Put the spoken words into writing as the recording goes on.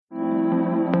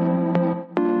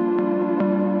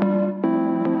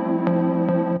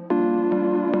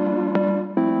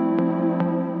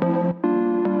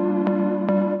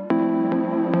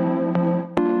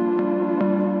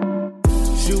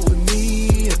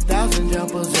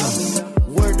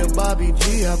Bobby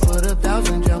G, I put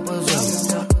 1,000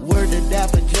 jumpers up. Word to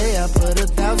Dapper J, I put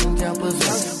 1,000 jumpers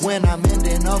up. When I'm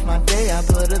ending off my day, I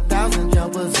put 1,000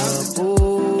 jumpers up.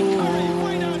 Ooh.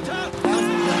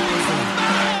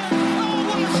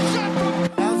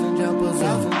 1,000 jumpers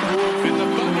up. In the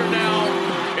Thunder now,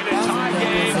 in a tie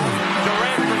game.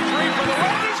 Durant for three for the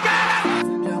win. He's got it!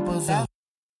 1,000 jumpers up.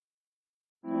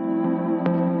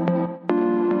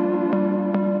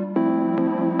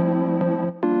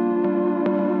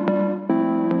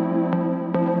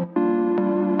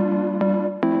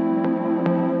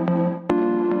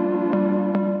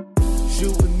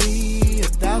 Shoot with me,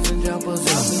 1,000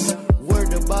 jumpers up.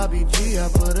 Word to Bobby G, I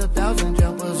put 1,000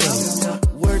 jumpers up.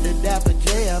 Word to Dapper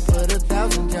J, I put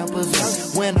 1,000 jumpers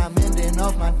up. When I'm ending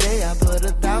off my day, I put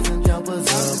 1,000 jumpers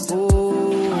up.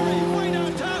 Ooh.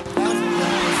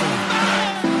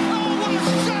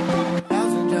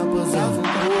 1,000 jumpers up.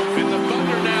 In the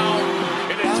Thunder now,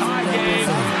 in a tie game.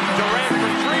 Durant for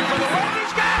three for the win.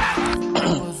 He's got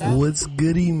it! What's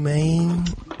goody, man?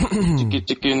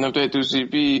 Chicken up there to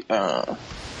CP.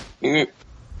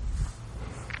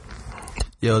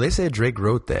 Yo, they said Drake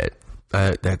wrote that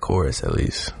chorus at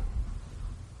least.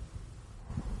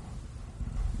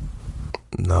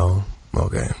 No?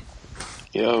 Okay.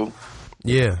 Yo,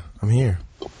 Yeah, I'm here.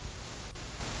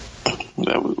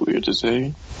 that was weird to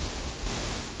say.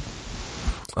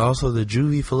 Also, the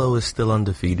Juvie flow is still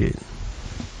undefeated.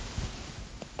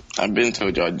 I've been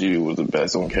told y'all Juvie was the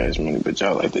best on Cash Money, but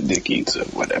y'all like the dick eats or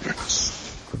whatever.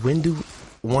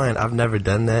 I've never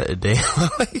done that a day.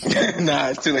 Nah,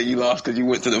 it's too late. You lost because you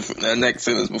went to the next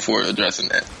sentence before addressing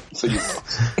that. So you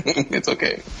lost. It's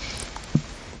okay.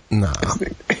 Nah.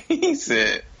 He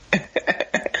said,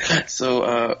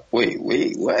 so, wait,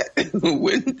 what?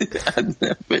 When did I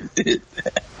never did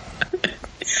that?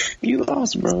 You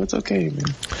lost, bro. It's okay, man.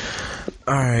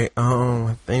 Alright,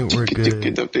 I think we're good.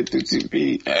 Get up there to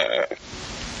CP. I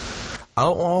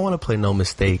don't want to play No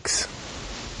Mistakes.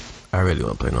 I really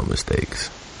want to play No Mistakes.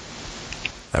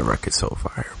 That record's so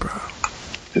fire, bro.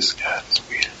 This guy's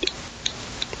weird.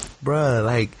 Bruh,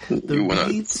 like, the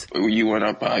beats. You want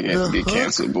our podcast to get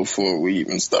canceled before we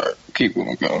even start. Keep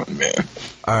on going, man.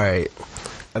 Alright.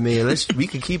 I mean, we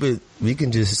can keep it, we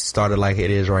can just start it like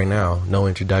it is right now. No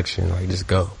introduction, like, just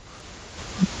go.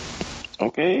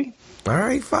 Okay.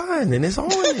 Alright, fine, then it's on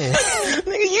then. Nigga,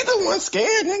 you the one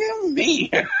scared, nigga. I'm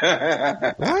me.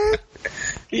 What?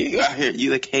 You out here, you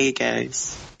like, hey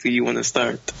guys, do you want to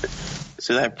start?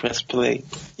 Should I press play?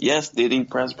 Yes, Diddy,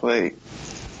 press play.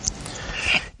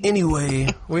 Anyway,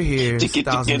 we're here. It's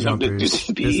 1,000 Jumpers.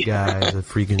 This guy's a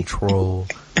freaking troll.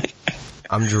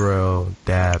 I'm Jarrell,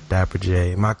 Dapper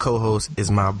J. My co-host is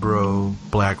my bro,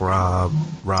 Black Rob.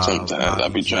 Sometimes I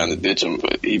be trying to ditch him,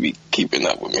 but he be keeping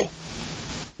up with me.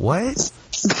 What?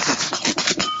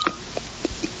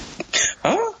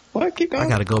 Huh? What? Keep going. I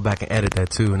gotta go back and edit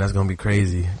that too, and that's gonna be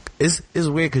crazy. It's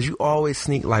weird because you always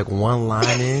sneak like one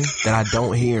line in that I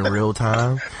don't hear in real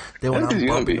time. Then when I'm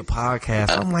bumping the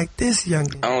podcast, I'm like, this young.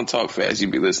 I don't talk fast. You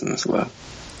be listening slow.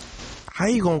 How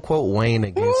you gonna quote Wayne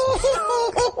against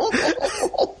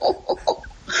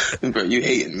me? Bro, you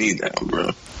hating me now, bro.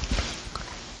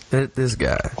 This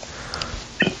guy.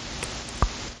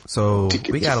 So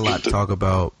we got a lot to talk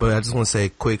about, but I just want to say a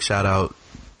quick shout out.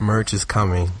 Merch is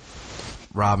coming.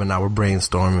 Rob and I were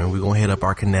brainstorming. We're going to hit up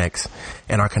our connects,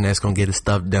 and our connects going to get his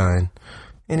stuff done.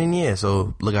 And then, yeah,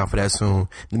 so look out for that soon.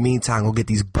 In the meantime, go get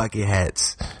these bucket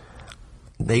hats.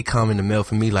 They come in the mail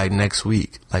for me like next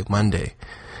week, like Monday.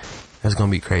 That's going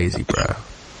to be crazy, bro.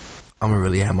 I'm going to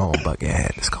really have my own bucket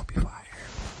hat. It's going to be fire.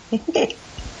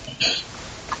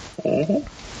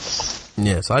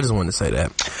 Yeah, so I just wanted to say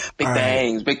that. Big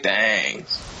things, big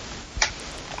things.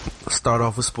 Let's start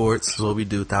off with sports. This is what we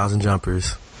do, 1,000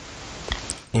 Jumpers.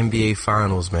 NBA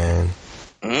Finals, man.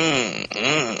 2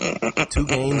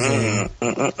 games in.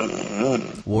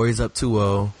 Warriors up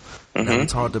 2-0. Haven't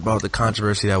talked about the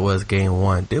controversy that was game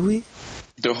 1. Did we?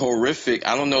 The horrific.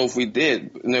 I don't know if we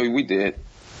did. No, we did.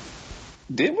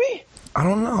 Did we? I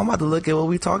don't know. I'm about to look at what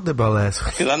we talked about last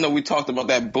week. Because I know we talked about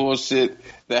that bullshit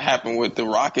that happened with the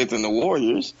Rockets and the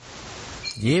Warriors.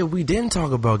 Yeah, we didn't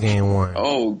talk about game 1.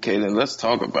 Okay, then let's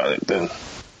talk about it then.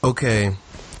 Okay.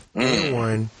 Game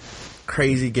 1.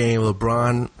 Crazy game.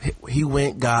 LeBron, he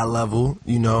went God level,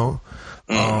 you know.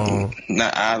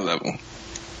 Not eye level.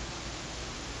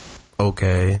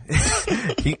 Okay.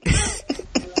 He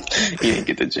didn't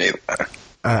get the J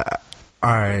line.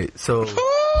 Alright, so he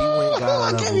went God level.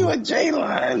 I'll give you a J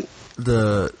line.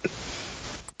 The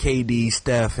KD,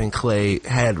 Steph, and Clay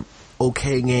had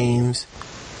okay games.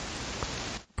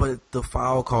 But the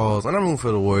foul calls, and I mean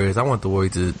for the Warriors, I want the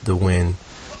Warriors to win.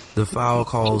 The foul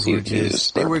calls were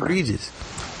they were egregious.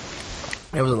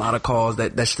 There was a lot of calls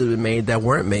that should have been made that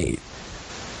weren't made.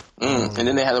 And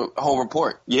then they had a whole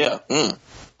report. Yeah.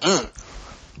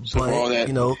 So but, all that,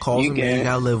 calls are made, you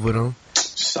gotta live with them.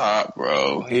 Stop,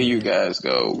 bro. Here you guys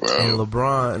go, bro. And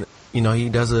LeBron, he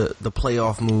does the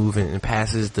playoff move and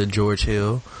passes to George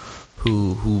Hill,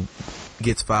 who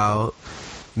gets fouled,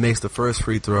 makes the first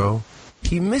free throw.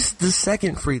 He missed the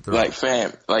second free throw. Like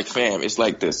fam, it's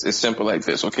like this. It's simple like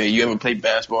this, okay? You ever played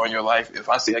basketball in your life? If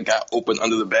I see a guy open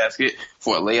under the basket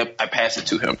for a layup, I pass it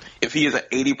to him. If he is an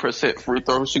 80% free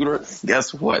throw shooter,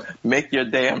 guess what? Make your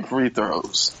damn free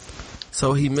throws.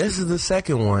 So he misses the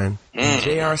second one.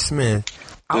 J.R. Smith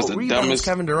out-rebounds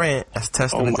Kevin Durant. That's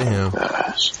testament to him.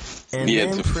 Gosh. And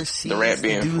then proceeds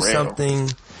to do something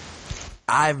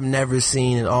I've never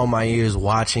seen in all my years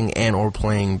watching and or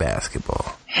playing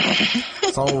basketball.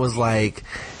 Someone was like,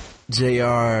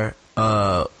 JR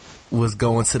was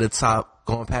going to the top,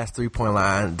 going past 3-point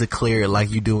line, declare it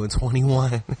like you do in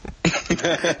 21.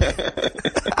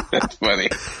 That's funny.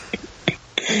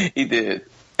 He did.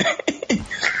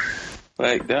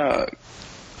 Like, dog.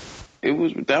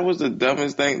 That was the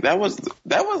dumbest thing. That was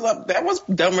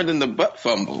dumber than the butt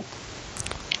fumble.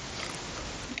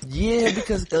 Yeah,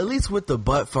 because at least with the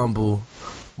butt fumble,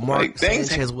 Mark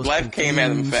Sanchez was life came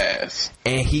at him fast,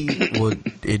 and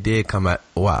it did come out.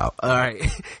 Wow, all right,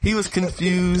 he was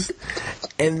confused,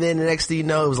 and then the next thing you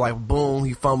know, it was like boom,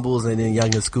 he fumbles, and then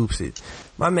Youngin scoops it.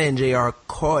 My man JR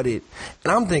caught it,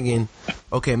 and I'm thinking,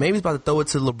 okay, maybe he's about to throw it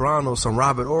to LeBron or some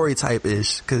Robert Horry type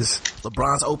ish, because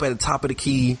LeBron's open at the top of the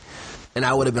key, and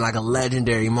that would have been like a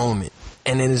legendary moment.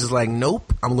 And then it's just like,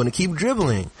 nope, I'm going to keep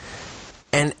dribbling.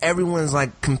 And everyone's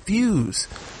like confused.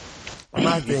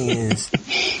 My thing is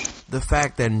the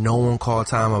fact that no one called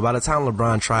timeout. By the time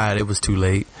LeBron tried, it was too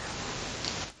late.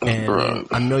 And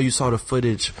I know you saw the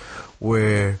footage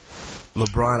where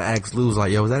LeBron asked Lou,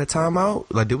 like, yo, was that a timeout?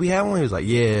 Like, did we have one? He was like,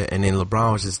 yeah. And then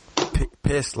LeBron was just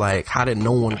pissed, like, how did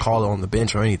no one call it on the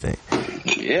bench or anything?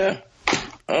 Yeah.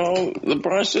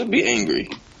 LeBron should be angry.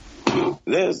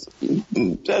 There's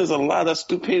a lot of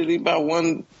stupidity by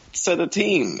one set of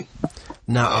team.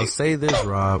 Now, I'll say this,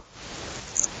 Rob.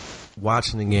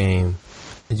 Watching the game,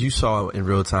 and you saw it in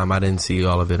real time. I didn't see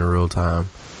all of it in real time.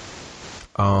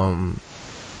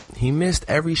 He missed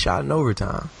every shot in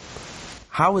overtime.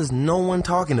 How is no one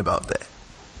talking about that?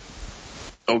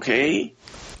 Okay.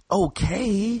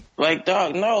 Like,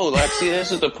 dog, no. Like, see,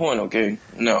 this is the point, okay?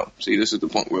 No. See, this is the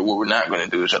point where what we're not going to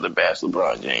do is try to bash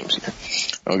LeBron James.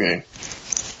 Okay.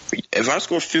 If I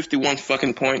score 51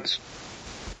 fucking points,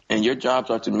 and your jobs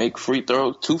are to make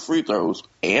two free throws,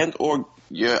 and or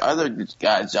your other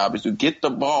guy's job is to get the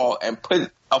ball and put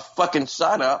a fucking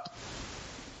shot up,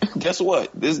 guess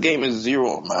what? This game is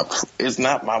zero. It's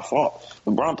not my fault.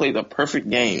 LeBron played a perfect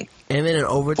game. And then in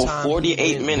overtime, for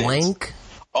 48 minutes. Blank.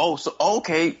 Oh, so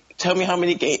okay. Tell me how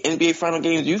many NBA final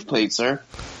games you've played, sir.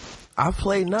 I've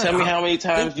played none. Tell me how many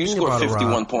times you scored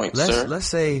 51 points, sir. Let's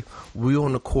say we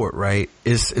on the court, right?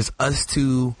 It's us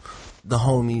two, the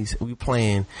homies, we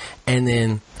playing, and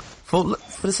then for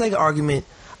the sake of argument,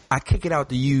 I kick it out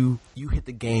to you. You hit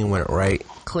the game winner, right?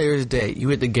 Clear as day. You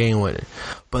hit the game winner.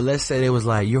 But let's say it was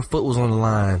like your foot was on the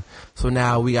line, so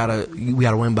now we gotta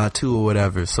win by 2 or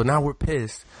whatever. So now we're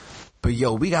pissed. But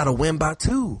yo, we gotta win by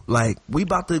 2. Like, we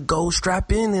about to go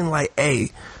strap in and like,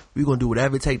 hey, we gonna do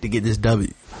whatever it take to get this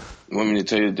W. You want me to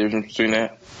tell you the difference between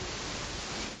that?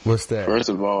 What's that? First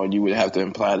of all, you would have to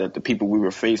imply that the people we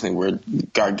were facing were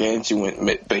gargantuan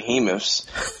behemoths,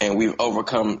 and we've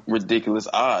overcome ridiculous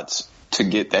odds to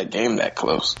get that game that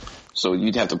close. So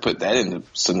you'd have to put that in the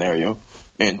scenario.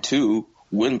 And 2,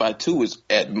 win by 2 is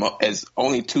as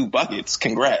only 2 buckets.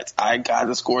 Congrats. I got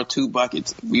to score 2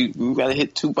 buckets. We got to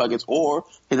hit 2 buckets or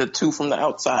hit a 2 from the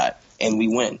outside, and we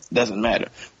win. Doesn't matter.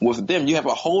 With them, you have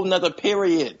a whole nother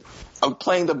period of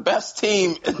playing the best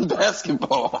team in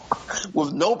basketball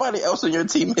with nobody else on your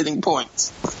team hitting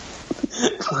points.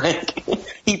 Like,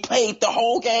 he played the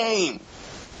whole game.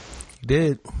 He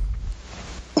did.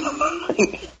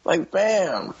 Like,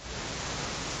 bam.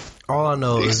 All I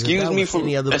know is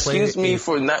excuse me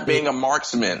for not being a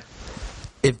marksman.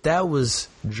 If that was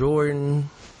Jordan,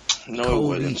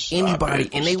 Kobe, anybody,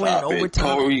 and they went in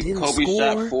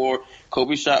overtime,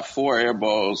 Kobe shot 4 air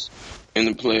balls in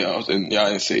the playoffs, and y'all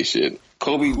didn't say shit.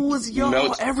 Kobe, who was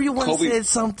y'all? Everyone said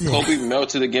something. Kobe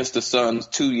melted against the Suns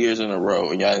 2 years in a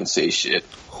row, and y'all didn't say shit.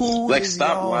 Who like,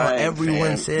 stop y'all? Lying,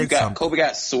 everyone said something. Kobe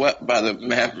got swept by the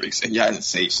Mavericks, and y'all didn't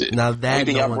say shit. Now that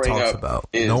no one talks about.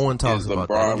 No one talks about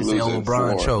that. They just say,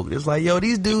 LeBron choked. It's like, yo,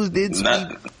 these dudes did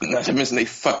not to mention they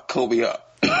fucked Kobe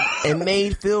up. and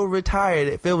made Phil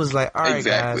retired. Phil was like, all right,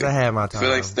 guys, I had my time.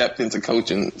 Phil stepped into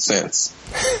coaching sense.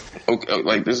 Okay,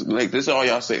 like this is all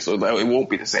y'all say. So like, it won't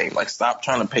be the same. Like, stop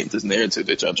trying to paint this narrative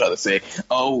that y'all try to say,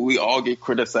 oh, we all get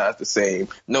criticized the same.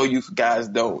 No, you guys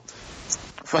don't.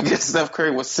 Fucking Steph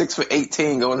Curry was 6 for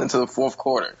 18 going into the fourth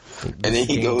quarter. And then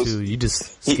he goes... You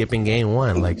just skipping game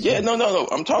one. Like, yeah, no.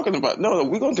 I'm talking about... No,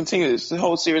 we're going to continue this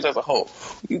whole series as a whole.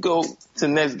 You go to the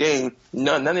next game,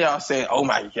 none of y'all saying, oh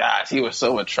my gosh, he was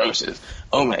so atrocious.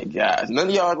 Oh my gosh. None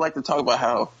of y'all like to talk about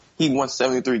how he won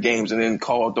 73 games and then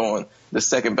called on the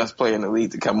second best player in the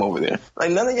league to come over there.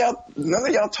 Like, none of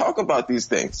y'all talk about these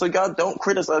things. So y'all don't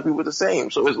criticize people the same.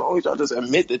 So as long as y'all just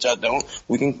admit that y'all don't,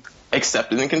 we can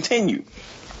accept it and continue.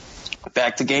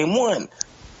 Back to game one.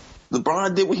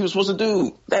 LeBron did what he was supposed to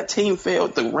do. That team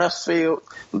failed. The refs failed.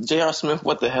 J.R. Smith,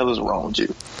 what the hell is wrong with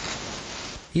you?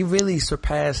 He really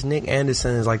surpassed Nick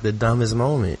Anderson as like the dumbest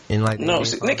moment. No,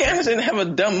 Nick Anderson didn't have a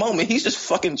dumb moment. He's just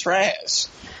fucking trash.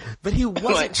 But he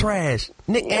wasn't trash.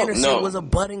 Nick Anderson was a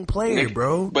budding player,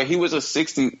 bro. But he was a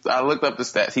 60. I looked up the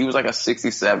stats. He was like a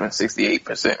 67,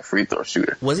 68% free throw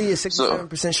shooter. Was he a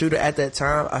 67% shooter at that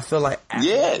time? I feel like.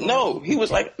 He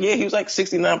was like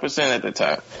 69% at the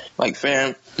time. Like,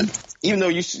 fam, even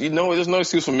though there's no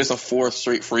excuse for missing 4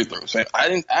 straight free throws. Fam.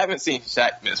 I haven't seen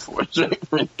Shaq miss 4 straight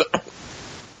free throws.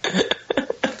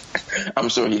 I'm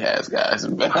sure he has, guys,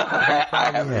 but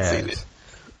I haven't seen it.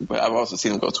 But I've also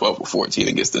seen him go 12 for 14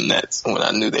 against the Nets when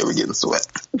I knew they were getting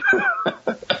swept.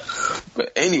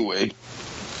 But anyway,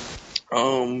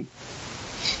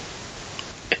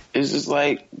 it's just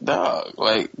like, dog.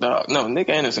 No, Nick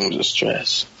Anderson was just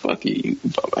trash. Fuck you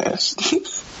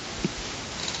dumbass.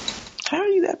 How are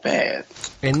you that bad?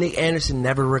 And Nick Anderson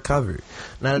never recovered.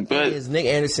 Now the thing is, Nick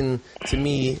Anderson to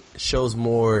me shows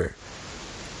more.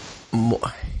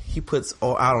 He puts,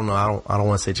 I don't know, I don't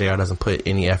want to say JR doesn't put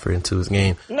any effort into his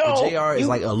game. No. But JR is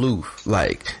like aloof.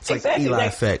 Like, it's exactly, like Eli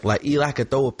effect. Like, Eli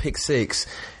could throw a pick 6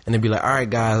 and then be like, all right,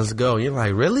 guys, let's go. You're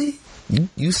like, really?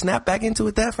 You snap back into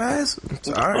it that fast?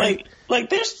 All right. Like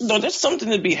there's something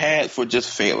to be had for just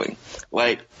failing.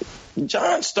 Like,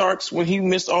 John Starks, when he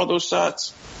missed all those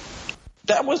shots,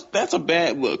 that's a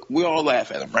bad look. We all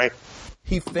laugh at him, right?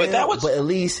 He failed, but at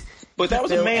least that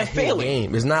was a man failing.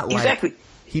 Game. It's not like... Exactly.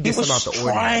 He was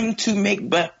trying to make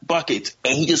buckets,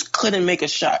 and he just couldn't make a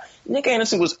shot. Nick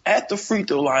Anderson was at the free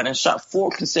throw line and shot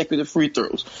 4 consecutive free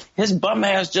throws. His bum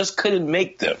ass just couldn't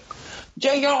make them.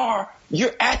 JR,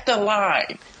 you're at the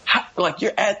line.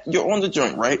 You're on the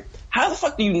joint, right? How the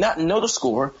fuck do you not know the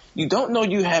score? You don't know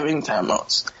you have any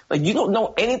timeouts. Like, you don't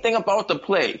know anything about the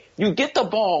play. You get the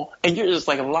ball, and you're just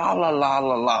like, la, la, la,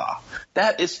 la, la.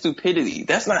 That is stupidity.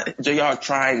 That's not JR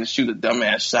trying to shoot a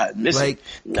dumbass shot and missing.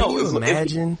 Like,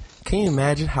 can you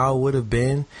imagine how it would have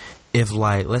been if,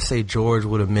 like, let's say George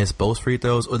would have missed both free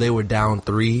throws, or they were down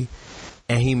 3,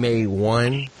 and he made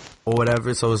 1 or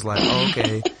whatever, so it's like, oh,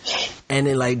 okay. And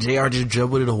then, like, JR just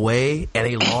dribbled it away, and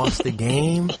they lost the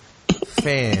game?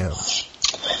 Fam.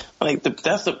 Like,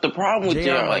 that's the problem with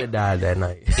JR. Might have died that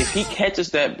night. If he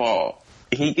catches that ball,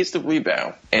 he gets the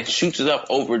rebound and shoots it up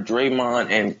over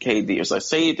Draymond and KD. It's like,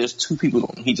 say there's 2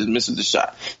 people, he just misses the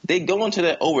shot. They go into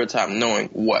that overtime knowing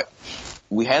what?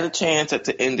 We had a chance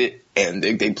to end it, and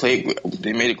they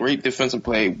made a great defensive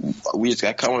play. We just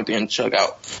got to come up there and chug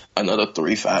out another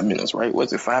 5 minutes, right?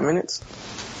 Was it 5 minutes?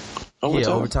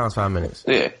 Overtime? Yeah, overtime's 5 minutes.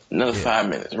 Yeah, another 5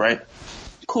 minutes, right?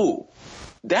 Cool.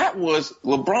 That was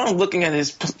LeBron looking at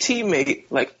his teammate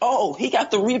like, oh, he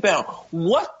got the rebound.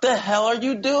 What the hell are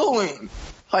you doing?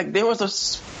 Like, there was a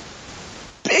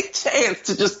big chance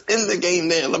to just end the game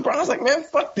there. LeBron's like, man,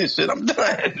 fuck this shit. I'm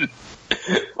done.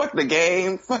 Fuck the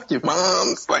game. Fuck your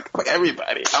moms. Fuck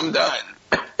everybody. I'm done.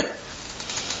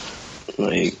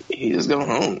 Like, he just go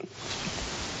home.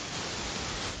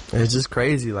 It's just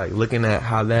crazy, like, looking at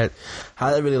how that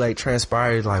really, like,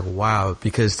 transpired, like, wow.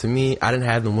 Because to me, I didn't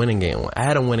have them winning game 1. I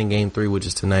had them winning game 3, which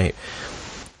is tonight.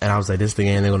 And I was like, this is the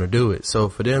game they're going to do it. So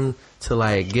for them to,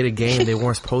 like, get a game they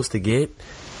weren't supposed to get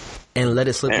and let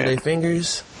it slip through their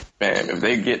fingers. Man, if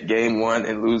they get game 1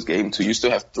 and lose game 2, you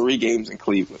still have 3 games in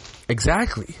Cleveland.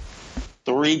 Exactly.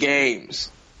 3 games.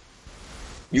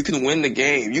 You can win the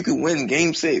game. You can win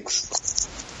game 6.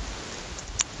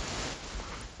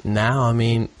 Now,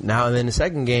 in the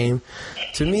second game,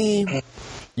 to me,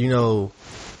 you know,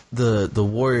 the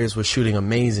Warriors were shooting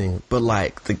amazing, but,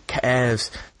 like, the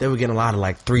Cavs, they were getting a lot of,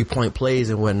 like, 3-point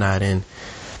plays and whatnot, and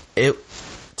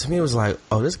to me, it was like,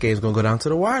 oh, this game's going to go down to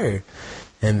the wire.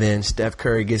 And then Steph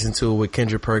Curry gets into it with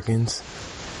Kendrick Perkins,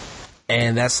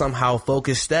 and that somehow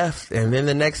focused Steph, and then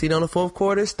the next thing on the fourth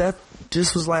quarter, Steph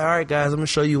just was like, all right, guys, I'm going to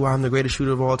show you why I'm the greatest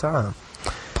shooter of all time.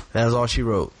 That was all she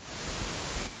wrote.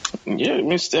 Yeah, I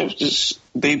mean, Steph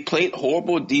they played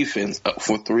horrible defense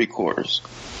for 3 quarters.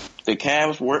 The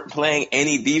Cavs weren't playing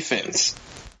any defense.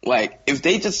 Like, if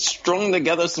they just strung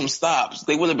together some stops,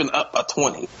 they would have been up by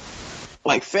 20.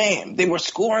 Like, fam, they were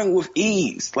scoring with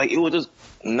ease. Like, it was just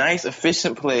nice,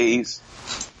 efficient plays.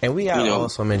 And we gotta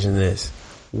also mention this.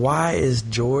 Why is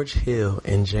George Hill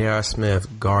and J.R.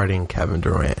 Smith guarding Kevin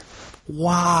Durant?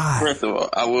 Why? First of all,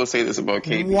 I will say this about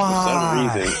KD. Why?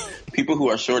 For some reason, people who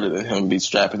are shorter than him be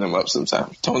strapping him up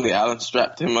sometimes. Tony Allen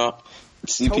strapped him up.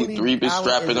 CP3 be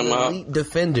strapping him up. Elite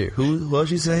defender. Who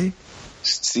else you say?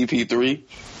 CP3.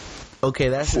 Okay,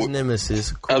 that's his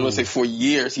nemesis. Cool. I was going to say, for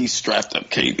years, he strapped up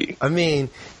KD. I mean,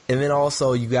 and then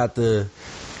also you got the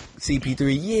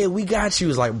CP3. Yeah, we got you.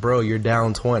 It's like, bro, you're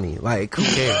down 20. Like, who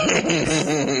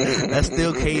cares? That's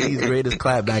still KD's greatest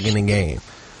clapback in the game.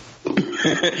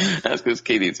 That's because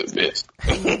KD's a bitch.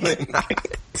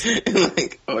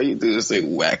 Like, all you do is say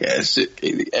whack ass shit,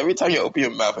 KD. Every time you open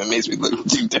your mouth, it makes me look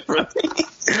at you differently.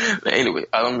 But anyway,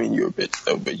 I don't mean you're a bitch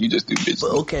though, but you just do bitch.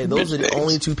 But okay, those are the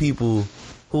only 2 people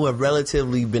who have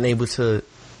relatively been able to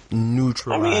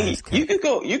neutralize. I mean, you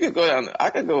could go down.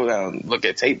 I could go down and look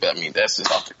at tape, but I mean that's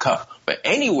just off the cuff. But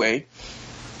anyway.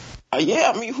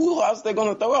 Yeah, I mean, who else they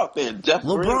gonna throw out there? Jeff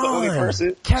Green's the only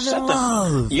person. Kevin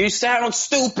Love. You sound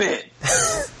stupid.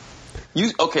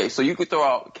 So you could throw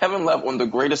out Kevin Love on the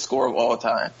greatest scorer of all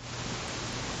time.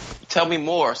 Tell me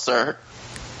more, sir.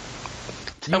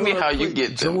 Tell me how you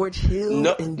get George Hill.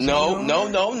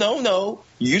 No.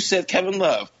 You said Kevin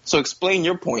Love, so explain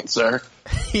your point, sir.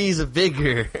 He's a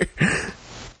bigger.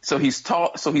 So he's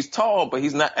tall, but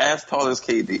he's not as tall as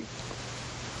KD.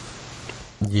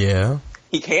 Yeah.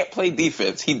 He can't play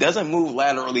defense. He doesn't move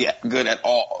laterally good at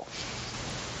all.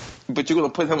 But you're going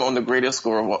to put him on the greatest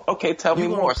scorer of all. Okay, tell me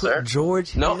more, sir.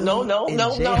 George Hill. No.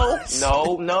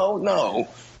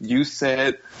 You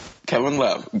said Kevin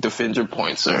Love. Defend your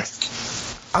point, sir.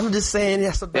 I'm just saying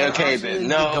that's a better option. Okay, then.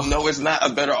 No, it's not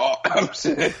a better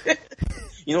option.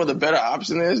 You know what the better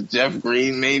option is? Jeff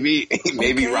Green, maybe.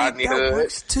 Maybe Rodney Hood. That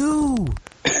works too.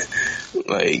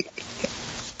 Like...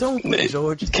 Don't put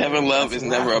George. Kevin Love is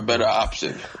never a better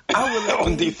option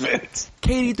on defense.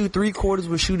 KD through 3 quarters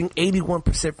was shooting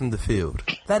 81% from the field.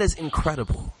 That is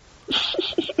incredible.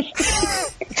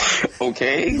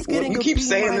 Okay, you keep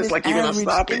saying this like you're gonna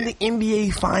stop it in the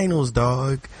NBA Finals,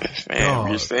 dog. Man,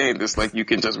 you're saying this like you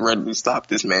can just readily stop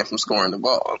this man from scoring the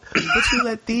ball. But you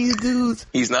let these dudes.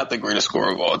 He's not the greatest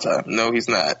scorer of all time. No, he's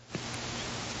not.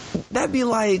 That'd be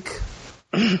like,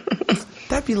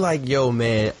 yo,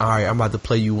 man, all right, I'm about to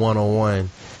play you 1-on-1.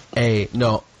 Hey,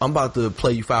 no, I'm about to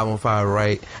play you 5-on-5,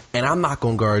 right? And I'm not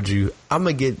going to guard you. I'm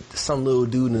going to get some little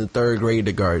dude in the 3rd grade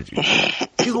to guard you.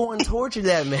 You going to torture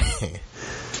that man.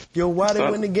 Yo, why they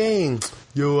win the game?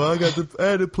 Yo, I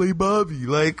had to play Bobby.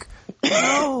 Like,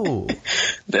 no.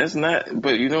 That's not,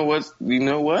 but you know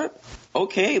what?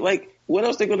 Okay, like, what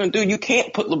else they gonna do? You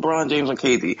can't put LeBron James on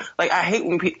KD. Like, I hate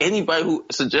when anybody who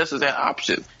suggests that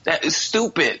option. That is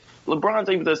stupid. LeBron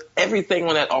James does everything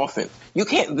on that offense. You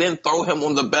can't then throw him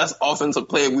on the best offensive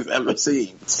player we've ever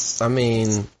seen. I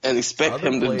mean, and expect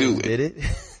him to do it. Did it?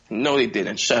 No, they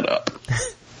didn't. Shut up.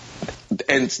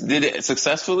 And did it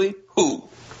successfully? Who?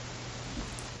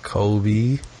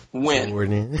 Kobe. When?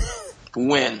 Jordan.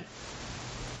 When?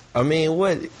 I mean,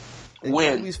 what?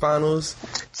 When? Kobe's finals.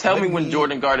 Tell me when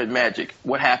Jordan guarded Magic.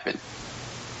 What happened?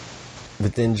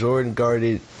 But then Jordan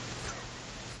guarded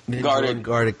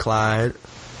Clyde.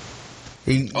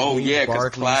 Because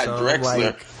Clyde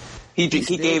Drexler. He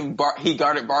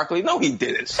guarded Barkley. No, he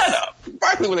didn't. Shut up.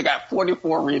 Barkley would have got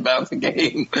 44 rebounds a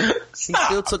game. He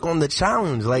still took on the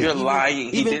challenge. Like, you're lying.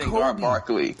 He didn't guard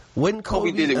Barkley. When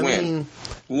Kobe did it,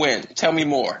 when? Tell me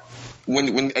more.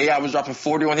 When AI was dropping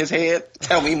 40 on his head?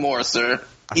 Tell me more, sir.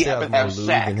 He happened to have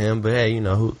Shaq. Him, but hey, you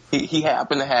know who? He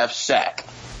happened to have Shaq.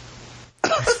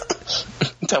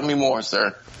 Tell me more,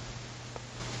 sir.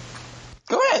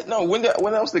 Go ahead. No, when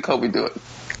else did Kobe do it?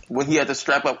 When he had to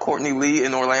strap up Courtney Lee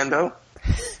in Orlando?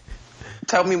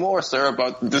 Tell me more, sir,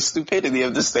 about the stupidity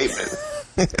of this statement.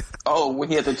 When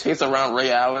he had to chase around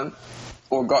Ray Allen?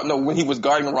 When he was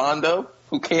guarding Rondo,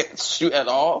 who can't shoot at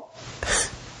all?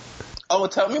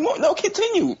 Tell me more. No,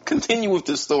 continue. Continue with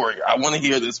this story. I want to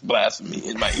hear this blasphemy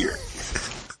in my ear.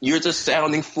 You're just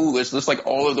sounding foolish, just like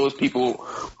all of those people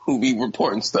who be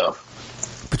reporting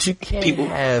stuff. But you can't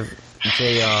have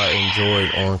JR and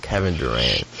Jordan on Kevin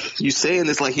Durant. You saying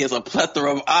this like he has a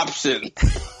plethora of options.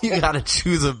 You gotta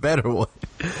choose a better one.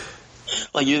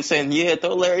 Like you're saying,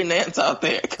 throw Larry Nance out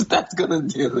there because that's gonna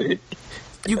do it.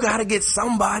 You gotta get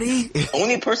somebody.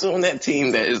 Only person on that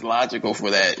team that is logical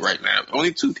for that right now.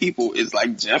 Only 2 people is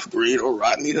like Jeff Green or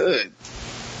Rodney Hood.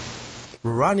 But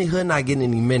Rodney Hood not getting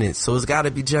any minutes, so it's got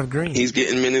to be Jeff Green. He's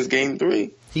getting minutes game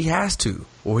 3. He has to,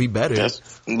 or he better.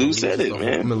 Lou said it,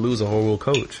 man. I'm gonna lose a whole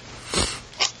coach.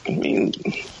 I mean,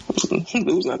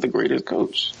 Lou's not the greatest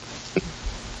coach.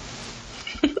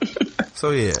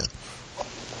 So yeah.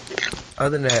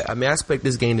 Other than that, I mean, I expect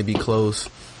this game to be close.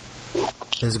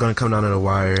 It's going to come down to the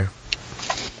wire.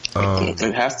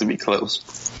 It has to be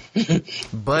close.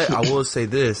 But I will say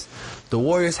this: the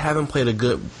Warriors haven't played a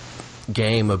good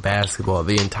game of basketball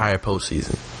the entire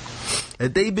postseason.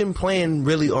 They've been playing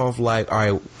really off like, all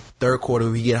right, third quarter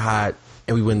we get hot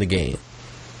and we win the game.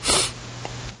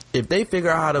 If they figure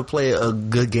out how to play a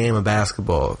good game of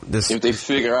basketball,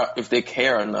 if they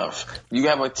care enough, you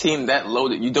have a team that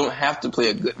loaded, you don't have to play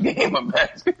a good game of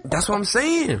basketball. That's what I'm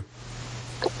saying.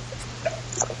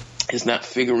 It's not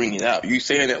figuring it out. You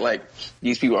saying that like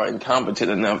these people are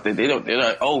incompetent enough that they're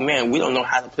like, oh man, we don't know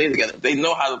how to play together. They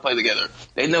know how to play together.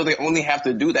 They know they only have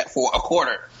to do that for a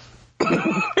quarter.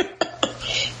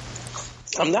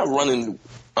 I'm not running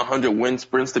 100 win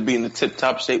sprints to be in the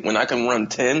tip-top shape when I can run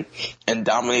 10 and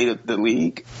dominate the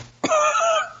league.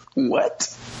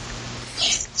 What?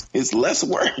 It's less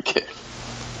work.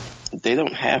 They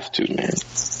don't have to, man.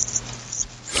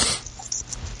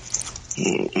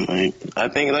 I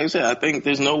think, like I said, I think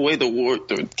there's no way the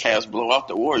Cavs blow out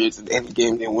the Warriors in any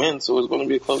game they win, so it's going to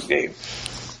be a close game.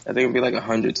 I think it'll be like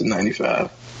 100-95.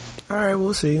 All right,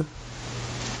 we'll see.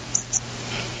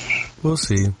 We'll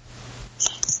see.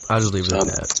 I'll just leave it at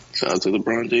that. Shout out to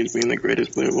LeBron James being the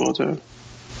greatest player of all time.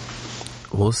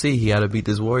 We'll see. He got to beat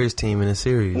this Warriors team in a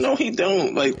series. No, he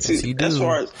don't. Like, yes, he do. As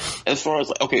far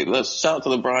as okay, let's shout out to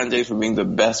LeBron James for being the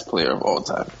best player of all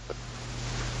time.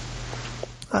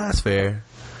 That's fair.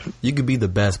 You could be the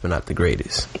best, but not the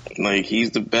greatest. Like,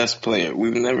 he's the best player.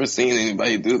 We've never seen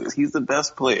anybody do this. He's the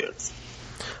best player.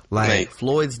 Like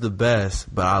Floyd's the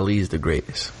best, but Ali's the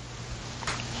greatest.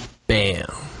 Bam.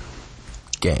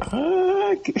 Game.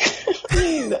 I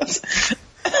mean, that's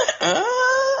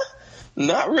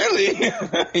not really.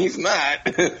 He's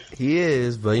not. He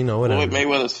is, but you know whatever. Floyd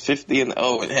Mayweather's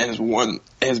 50-0 and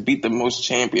has beat the most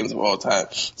champions of all time.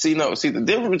 See, the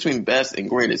difference between best and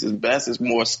greatest is best is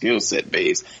more skill set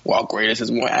based, while greatest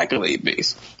is more accolade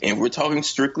based. And if we're talking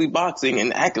strictly boxing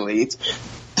and accolades,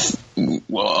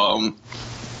 well,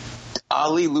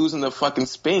 Ali losing to fucking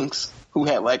Spinks, who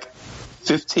had like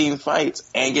 15 fights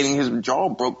and getting his jaw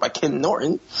broke by Ken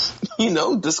Norton,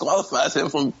 disqualifies him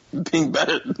from being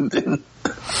better than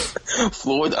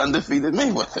Floyd undefeated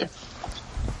Mayweather.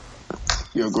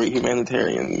 You're a great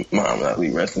humanitarian, Muhammad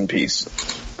Ali. Rest in peace.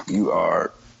 You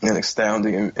are an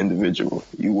astounding individual.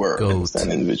 You were an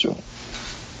astounding individual.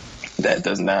 That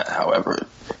does not, however,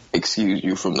 excuse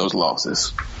you from those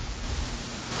losses.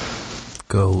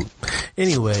 Goat.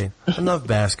 Anyway, enough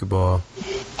basketball.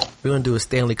 We're going to do a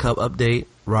Stanley Cup update.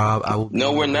 Rob, I will be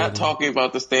No, we're not talking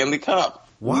about the Stanley Cup.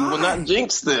 Why? We will not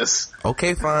jinx this.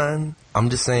 Okay, fine.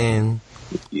 I'm just saying.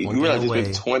 You realize it's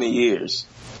been 20 years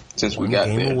since we got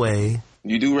there. Away.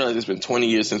 You do realize it's been 20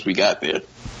 years since we got there.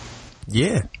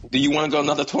 Yeah. Do you want to go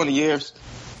another 20 years?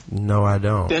 No, I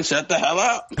don't. Then shut the hell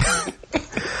up.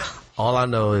 All I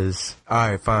know is, all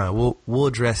right, fine. We'll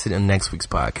address it in next week's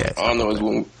podcast. All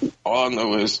I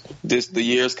know is the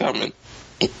year's coming.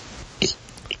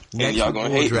 Next week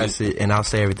we'll address it, and I'll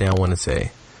say everything I want to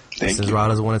say. Since Rod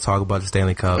doesn't want to talk about the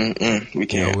Stanley Cup, we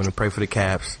can't. We're going to pray for the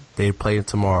Caps. They play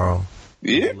tomorrow.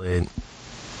 Yeah.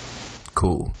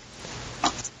 Cool.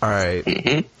 All right.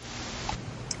 Mm-hmm.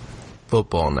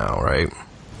 Football now, right?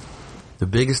 The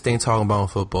biggest thing talking about in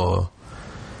football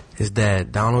is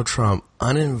that Donald Trump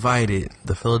uninvited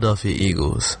the Philadelphia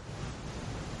Eagles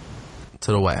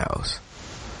to the White House.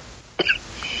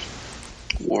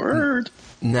 Word.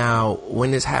 Now, when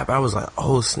this happened, I was like,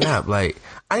 oh, snap. Like,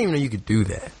 I didn't even know you could do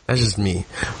that. That's just me.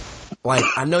 Like,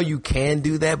 I know you can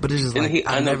do that, but it's just Didn't like...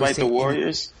 Didn't he uninvite the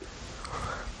Warriors?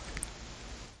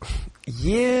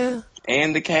 Yeah.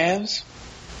 And the Cavs?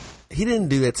 He didn't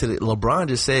do that to the... LeBron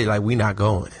just said, like, we not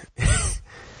going.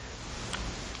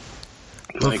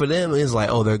 But for them, it's like,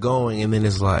 oh, they're going, and then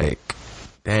it's like,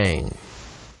 dang...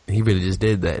 He really just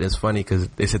did that. It's funny because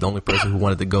they said the only person who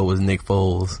wanted to go was Nick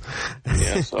Foles.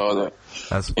 Yeah, I saw that.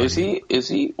 That's funny. Is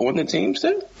he on the team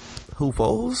still? Who,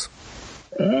 Foles?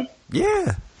 Mm-hmm.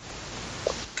 Yeah.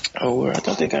 Oh, I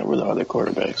thought they got rid of other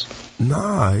quarterbacks.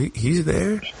 Nah, he's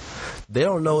there. They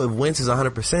don't know if Wentz is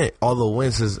 100%, although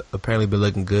Wentz has apparently been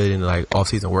looking good in like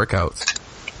off-season workouts.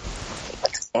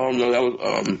 Oh, no, that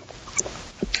was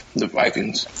the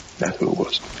Vikings. That's who it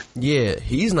was. Yeah,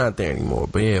 he's not there anymore.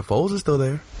 But yeah, Foles is still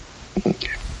there.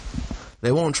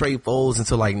 They won't trade Foles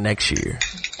until like next year.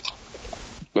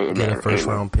 Get a first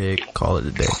round pick, call it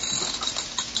a day.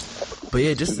 But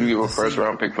yeah, just if you give a first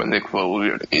round pick for Nick Foles,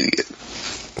 you're an idiot.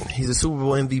 He's a Super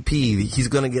Bowl MVP. He's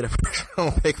gonna get a first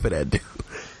round pick for that dude.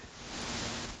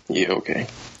 Yeah, okay.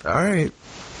 All right.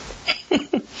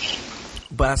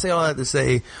 But I say all that to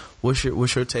say, what's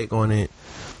your take on it?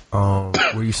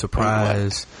 Were you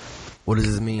surprised? What does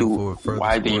this mean for further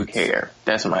Why sports? do you care?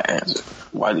 That's my answer.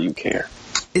 Why do you care?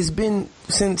 It's been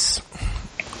since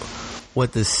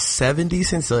what, the 70s,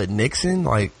 since Nixon?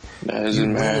 Like, Doesn't you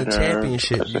matter. win a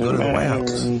championship, you go to the White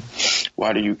House.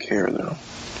 Why do you care though?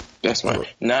 That's my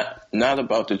not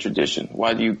about the tradition.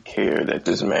 Why do you care that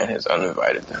this man has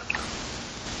uninvited them?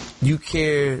 You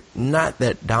care not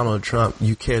that Donald Trump,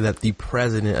 you care that the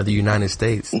president of the United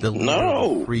States, the leader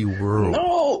of the free world.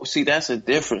 No, see, that's a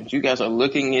difference. You guys are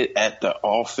looking at the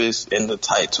office and the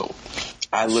title.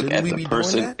 I look Shouldn't at we the be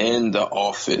person doing that? in the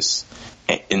office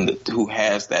and who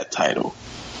has that title.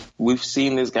 We've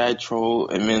seen this guy troll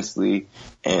immensely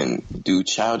and do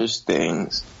childish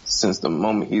things since the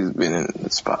moment he's been in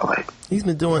the spotlight. He's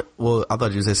been doing, well, I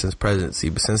thought you said since presidency,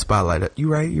 but since spotlight.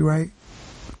 You right.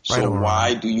 So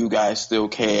why do you guys still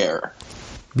care?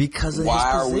 Because of Why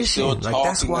his are we position. still Like,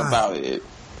 that's talking why. about it?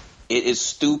 It is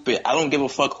stupid. I don't give a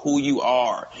fuck who you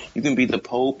are. You can be the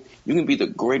Pope. You can be the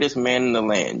greatest man in the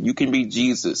land. You can be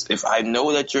Jesus. If I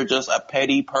know that you're just a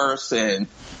petty person,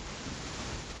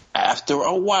 after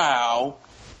a while,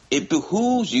 it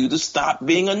behooves you to stop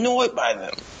being annoyed by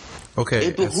them. Okay.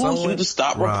 It behooves you to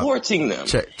stop reporting them.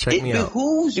 Check me out. It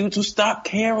behooves you to stop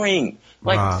caring.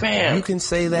 Like, Rob, fam. you can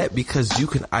say that because you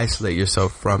can isolate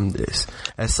yourself from this.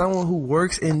 As someone who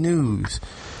works in news,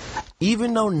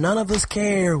 even though none of us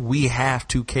care, we have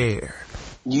to care.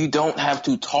 You don't have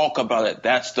to talk about it.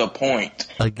 That's the point.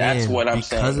 Again, that's what I'm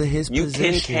saying. because of his you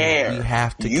position, can care. we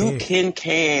have to you care. can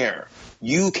care.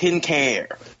 You can care.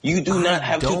 You do not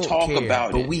have to don't talk care,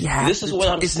 about but it. we have This is to what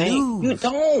talk. I'm It's saying. news. You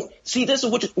don't. See, this is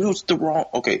what it's the wrong.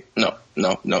 Okay, no.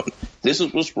 This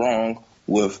is what's wrong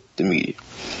with the media.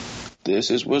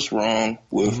 This is what's wrong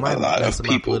with a lot of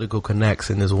people. Political connects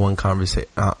in this one conversation.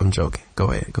 I'm joking. Go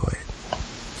ahead.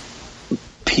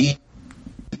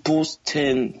 People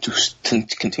tend to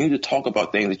continue to talk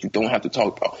about things that you don't have to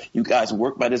talk about. You guys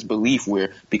work by this belief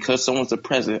where because someone's the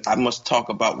president, I must talk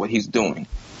about what he's doing.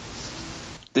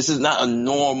 This is not a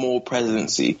normal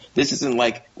presidency. This isn't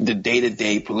like the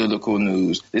day-to-day political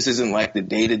news. This isn't like the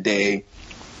day-to-day,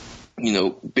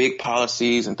 big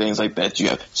policies and things like that. You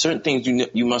have certain things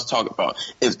you must talk about.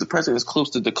 If the president is close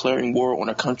to declaring war on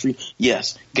a country,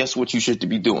 yes, guess what you should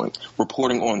be doing?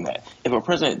 Reporting on that. If a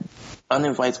president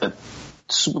uninvites a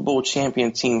Super Bowl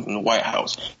champion team from the White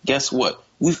House, guess what?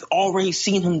 We've already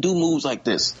seen him do moves like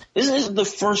this. This isn't the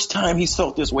first time he's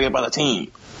felt this way about a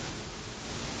team.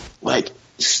 Like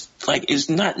it's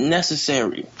not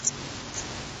necessary.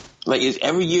 Like, is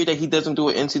every year that he doesn't do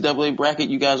an NCAA bracket,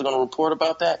 you guys are going to report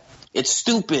about that? It's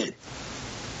stupid.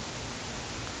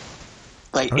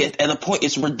 Like, at a point,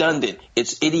 it's redundant.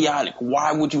 It's idiotic.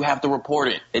 Why would you have to report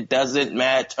it? It doesn't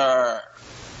matter.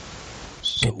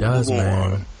 So It does,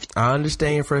 man. I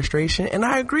understand your frustration, and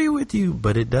I agree with you,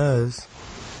 but it does.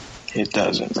 It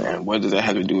doesn't, man. What does that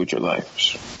have to do with your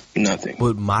life? Nothing.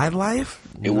 With my life?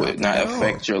 It would not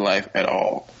affect your life at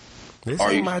all. This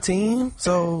ain't my team,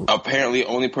 so... Apparently, the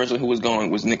only person who was going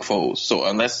was Nick Foles. So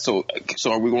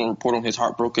are we going to report on his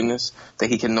heartbrokenness that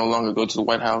he can no longer go to the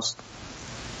White House?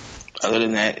 Other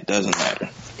than that, it doesn't matter.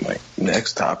 Like,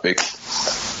 next topic.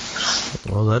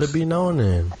 Well, let it be known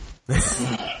then.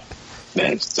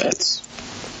 That's.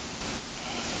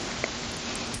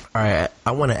 All right,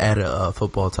 I want to add a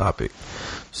football topic.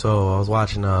 So I was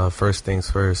watching First Things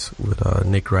First with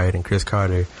Nick Wright and Chris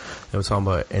Carter. They were talking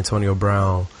about Antonio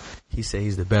Brown. He said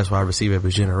he's the best wide receiver of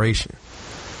his generation.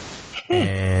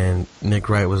 And Nick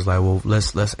Wright was like, well,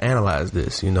 let's analyze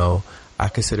this. I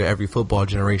consider every football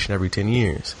generation every 10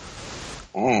 years.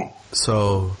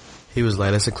 So he was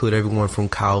like, let's include everyone from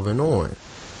Calvin on.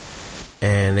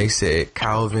 And they said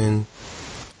Calvin,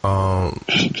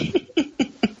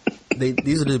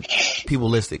 these are the people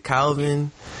listed.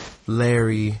 Calvin,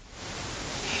 Larry.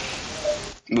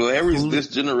 Larry's this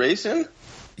generation?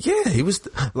 Yeah, he was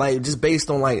like just based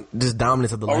on like just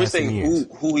dominance of the last 10 years. Are we saying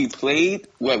who he played?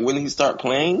 Like when he started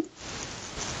playing?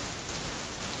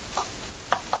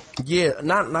 Yeah,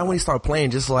 not when he started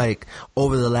playing, just like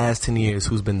over the last 10 years,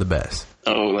 who's been the best?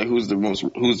 Oh, like who's been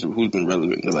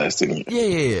relevant in the last 10 years?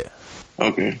 Yeah.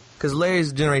 Okay. Because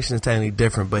Larry's generation is technically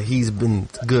different, but he's been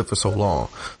good for so long.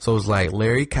 So it's like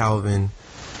Larry, Calvin,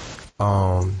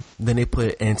 then they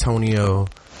put Antonio,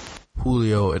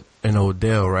 Julio, and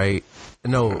Odell, right?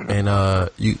 No, and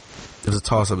there's a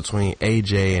toss up between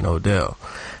AJ and Odell.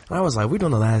 And I was like, we're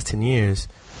doing the last 10 years.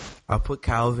 I put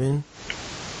Calvin,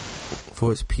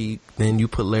 for its peak. Then you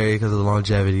put Larry because of the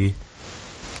longevity.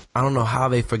 I don't know how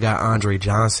they forgot Andre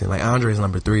Johnson. Like, Andre's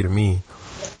number 3 to me.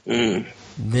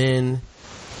 Then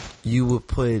you would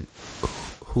put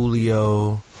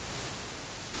Julio,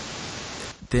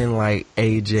 then like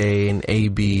AJ and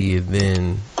AB, and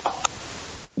then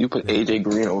you put AJ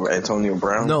Green over Antonio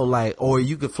Brown? No, like, or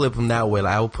you could flip them that way.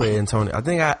 Like, I would put Antonio. I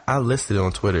think I listed it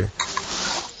on Twitter.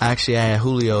 Actually, I had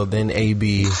Julio, then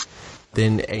AB,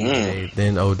 then AJ,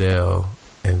 then Odell,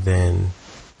 and then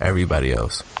everybody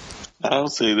else. I'll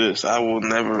say this: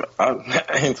 Antonio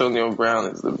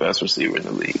Brown is the best receiver in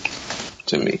the league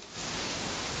to me.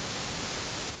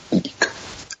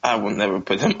 I will never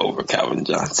put him over Calvin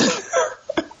Johnson.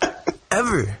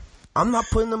 Ever. I'm not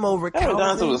putting him over Calvin.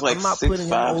 Johnson was like I'm not putting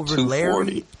him over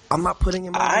Larry. I'm not putting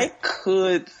him over. I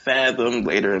could fathom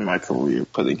later in my career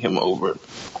putting him over,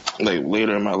 like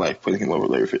later in my life putting him over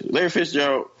Larry Fitzgerald. Larry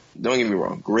Fitzgerald, don't get me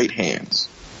wrong, great hands.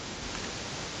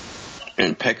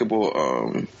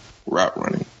 Impeccable route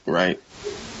running, right?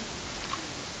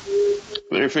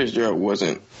 Larry Fitzgerald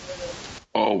wasn't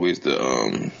always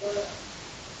the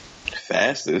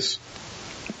fastest.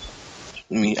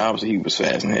 I mean, obviously he was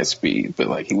fast and had speed, but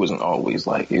like he wasn't always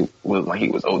like it wasn't like he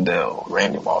was Odell,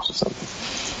 Randy Moss, or something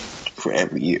for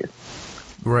every year,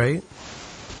 right?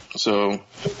 So,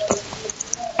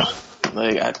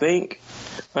 like I think,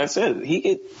 like I said, he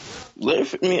could.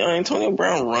 Antonio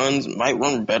Brown might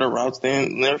run better routes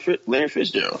than Larry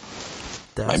Fitzgerald.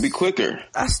 Might be quicker.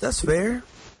 That's fair.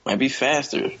 Might be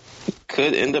faster.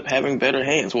 Could end up having better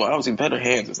hands. Well, obviously better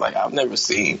hands is like I've never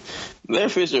seen. Larry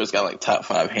Fitzgerald's got like top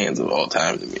 5 hands of all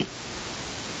time to me.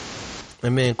 I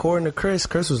mean, according to Chris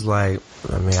was like,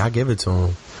 I mean, I give it to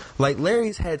him. Like,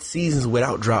 Larry's had seasons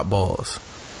without drop balls.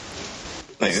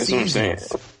 Like, that's seasons. What I'm saying.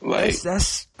 Like,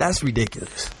 that's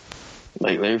ridiculous.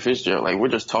 Like Larry Fitzgerald, like we're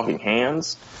just talking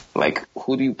hands. Like,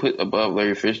 who do you put above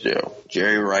Larry Fitzgerald?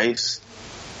 Jerry Rice?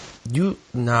 You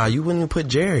wouldn't even put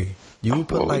Jerry. You would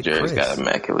put like Jerry's Chris. Got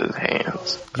immaculate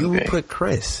hands. You would put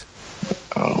Chris.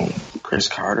 Chris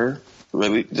Carter?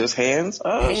 Really? Just hands?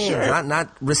 Oh, hands, sure.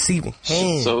 Not receiving.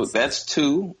 Hands. So that's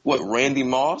 2. What, Randy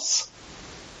Moss?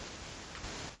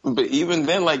 But even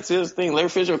then, like, to this thing, Larry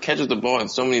Fitzgerald catches the ball in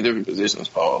so many different positions,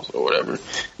 pause, or whatever it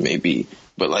may be.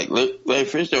 But, like, Larry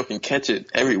Fitzgerald can catch it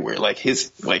everywhere. Like,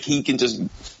 he can just,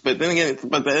 but then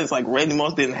it's like Randy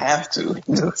Moss didn't have to.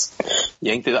 He just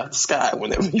yanked it out the sky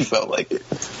whenever he felt like it.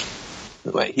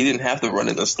 Like, he didn't have to run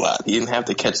in the slot. He didn't have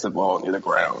to catch the ball near the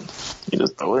ground. He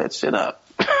just throw that shit up.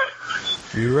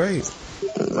 You're right.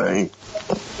 Like,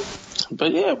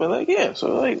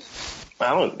 so,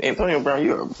 Antonio Brown,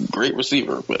 you're a great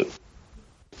receiver, but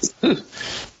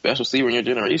best receiver in your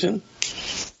generation?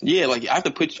 Yeah, like, I have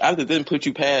to then put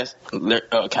you past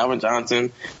Calvin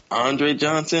Johnson, Andre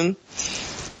Johnson.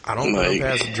 I don't put him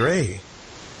past Dre.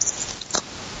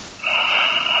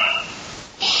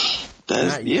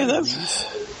 That's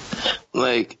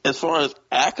like, as far as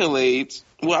accolades,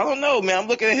 well, I don't know, man. I'm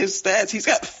looking at his stats. He's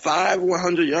got 5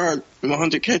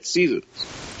 100-catch seasons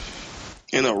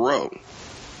in a row.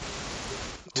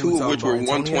 2 of which were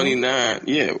 129.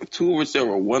 Yeah, 2 of which there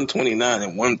were 129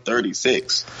 and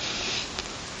 136.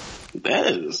 That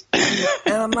is.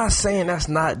 And I'm not saying that's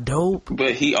not dope.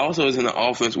 But he also is in an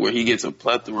offense where he gets a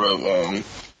plethora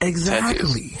of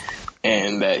exactly. touches,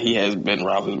 and that he has Ben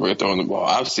Roethlisberger throwing the ball.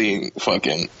 I've seen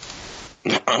fucking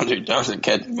Andre Johnson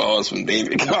catch balls from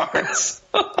David Carnes.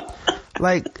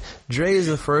 Like, Dre is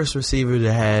the first receiver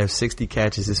to have 60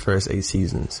 catches his first 8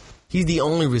 seasons. He's the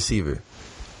only receiver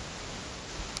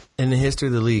in the history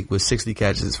of the league with 60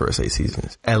 catches his first 8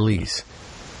 seasons, at least.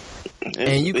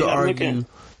 And you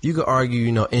could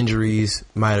argue, injuries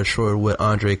might have shorted what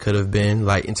Andre could have been,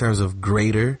 like, in terms of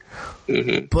greater.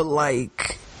 Mm-hmm. But,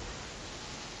 like,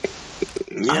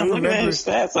 I'm looking at his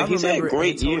stats. Like, he's had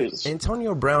great years.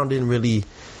 Antonio Brown,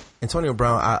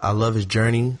 I love his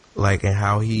journey, like, and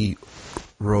how he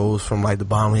rose from, like, the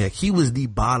bottom. Like, he was the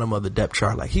bottom of the depth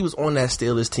chart. Like, he was on that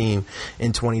Steelers team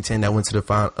in 2010 that went to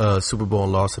the Super Bowl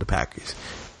and lost to the Packers.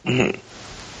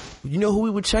 Mm-hmm. You know who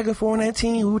we were checking for on that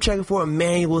team? We were checking for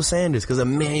Emmanuel Sanders, because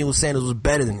Emmanuel Sanders was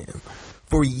better than him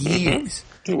for years.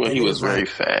 Mm-hmm. Well, he was very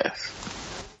fast.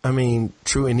 I mean,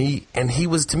 true, and he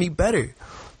was, to me, better.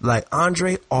 Like,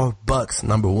 Andre off Bucks,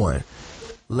 number 1.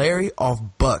 Larry off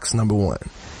Bucks, number 1.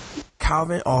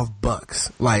 Calvin off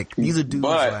Bucks. Like, these are dudes.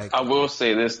 But like, I will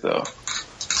say this though,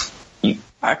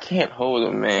 I can't hold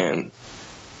a man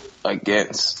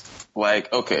against,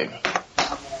 like, okay,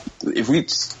 if we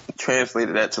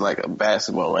translated that to like a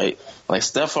basketball, right? Like,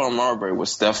 Stephon Marbury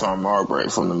was Stephon Marbury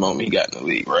from the moment he got in the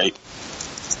league, right?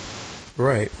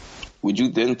 Right. Would you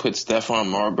then put Stephon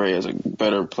Marbury as a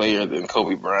better player than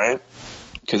Kobe Bryant?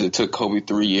 Because it took Kobe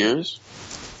 3 years?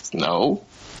 No.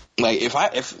 Like, if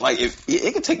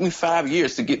it could take me 5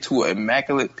 years to get to an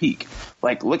immaculate peak.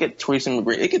 Like, look at Tracy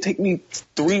McGrady. It could take me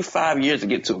 3-5 years to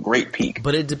get to a great peak.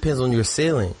 But it depends on your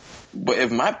ceiling. But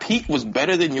if my peak was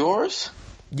better than yours,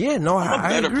 yeah, no, I'm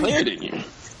a better player than you.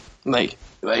 Like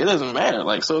it doesn't matter.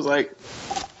 Like, so it's like,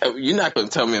 you're not going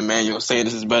to tell me Emmanuel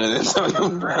Sanders is better than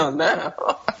Antonio Brown now.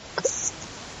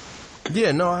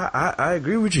 Yeah, no, I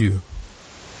agree with you.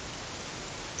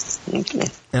 Okay.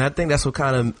 And I think that's what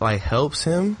kind of like helps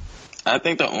him. I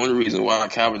think the only reason why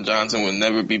Calvin Johnson will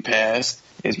never be passed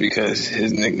is because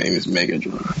his nickname is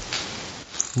Megatron.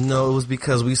 No, it was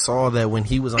because we saw that when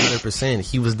he was 100%,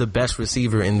 he was the best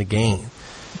receiver in the game.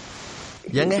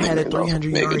 Younger had a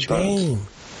 300-yard game.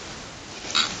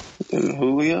 And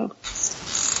Julio?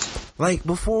 Like,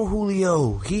 before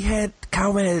Julio,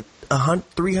 Calvin had a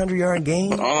 300-yard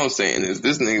game. All I'm saying is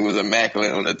this nigga was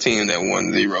immaculate on a team that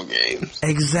won 0 games.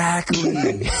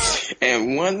 Exactly.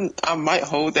 And I might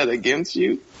hold that against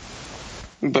you,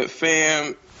 but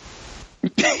fam...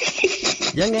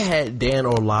 Younger had Dan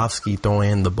Orlovsky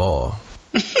throwing the ball.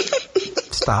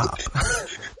 Stop.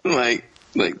 Like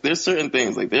there's certain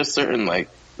things, like there's certain like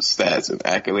stats and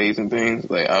accolades and things.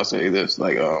 Like I'll say this,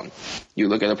 like you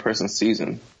look at a person's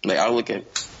season. Like I'll look at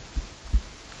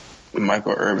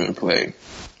Michael Irvin play,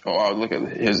 or I'll look at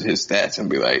his stats and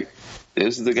be like,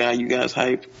 this is the guy you guys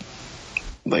hype.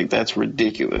 Like that's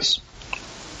ridiculous.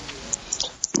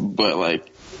 But like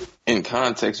in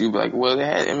context, you'd be like, well, they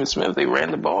had Emmitt Smith, they ran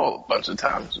the ball a bunch of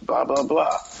times, blah blah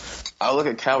blah. I'll look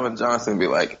at Calvin Johnson and be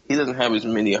like, he doesn't have as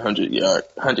many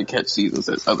 100 catch seasons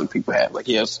as other people have. Like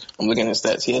I'm looking at his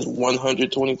stats, he has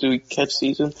 122 catch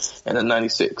season and a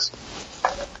 96.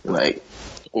 Like,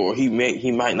 or he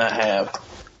might not have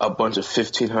a bunch of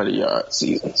 1,500 yard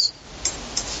seasons.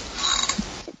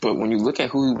 But when you look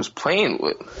at who he was playing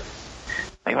with,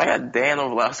 like I got Dan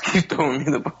Orlovsky throwing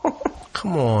me the ball.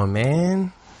 Come on,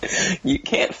 man. You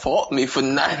can't fault me for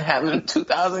not having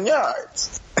 2,000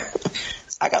 yards.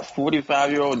 I got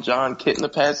 45-year-old John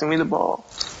Kitna passing me the ball.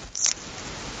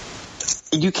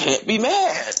 You can't be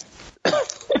mad.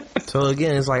 So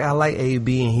again, it's like I like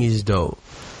AB and he's dope.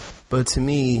 But to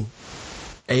me,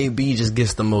 AB just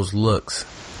gets the most looks.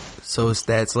 So it's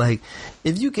that's like,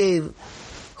 if you gave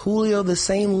Julio the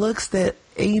same looks that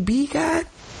AB got,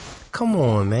 come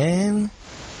on, man.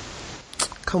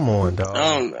 Come on, dog.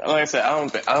 Like I said,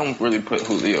 I don't really put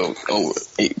Julio over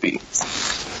AB.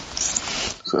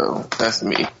 So that's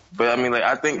me. But I mean, like,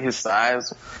 I think his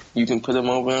size, you can put him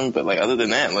over him. But like, other than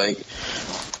that, like,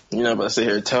 you're not about to sit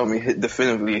here and tell me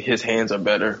definitively his hands are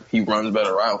better. He runs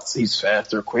better routes. He's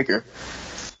faster, quicker.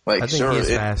 Like, sure,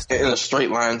 in a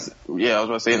straight line, yeah, I was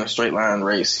about to say in a straight line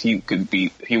race, he would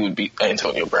beat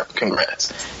Antonio Brown.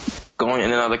 Congrats. Going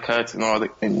in and out of cuts and all that,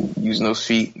 and using those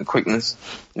feet, the quickness,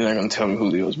 you're not going to tell me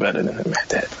Julio's better than him at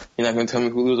that. You're not going to tell me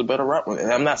Julio's a better route runner.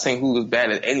 And I'm not saying Julio's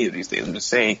bad at any of these things. I'm just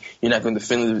saying you're not going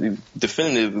to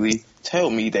definitively tell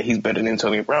me that he's better than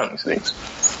Antonio Brown in these things.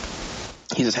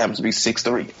 He just happens to be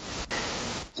 6'3",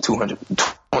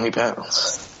 220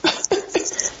 pounds.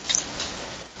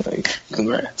 Like,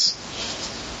 congrats.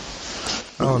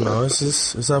 I don't know.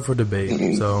 It's up for debate.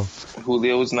 Mm-hmm. So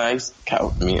Julio was nice.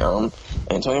 Antonio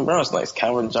Brown's nice.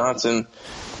 Calvin Johnson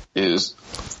is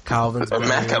Calvin's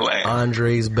immaculate. Better.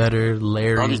 Andre's better.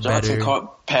 Larry's Johnson better.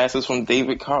 Caught passes from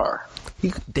David Carr.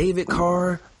 David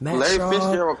Carr, Matt Larry Shaw.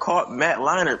 Fitzgerald caught Matt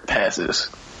Leinart passes.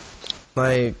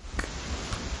 Like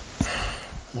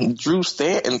Drew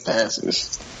Stanton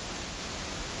passes.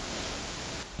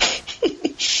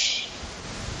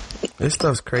 This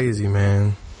stuff's crazy,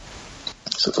 man.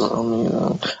 So, I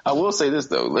mean, I will say this,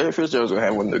 though. Larry Fitzgerald's going to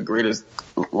have one of the greatest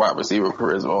wide receiver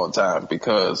careers of all time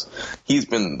because he's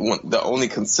been the only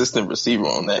consistent receiver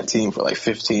on that team for like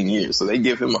 15 years. So they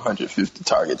give him 150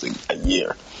 targets a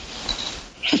year.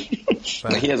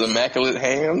 Now, he has immaculate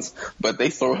hands, but they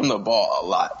throw him the ball a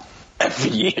lot every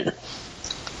year.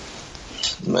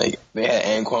 Like, they had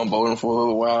Anquan Bolden for a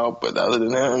little while, but other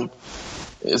than him,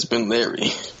 it's been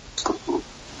Larry.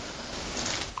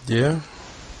 Yeah.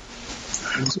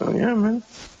 So, yeah, man.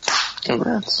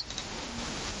 Congrats.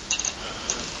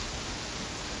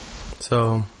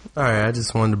 So, all right, I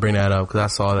just wanted to bring that up because I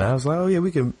saw that. I was like, oh, yeah,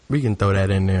 we can throw that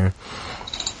in there.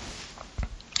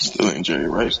 Still ain't Jerry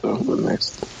Rice, though. But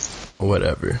next.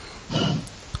 Whatever.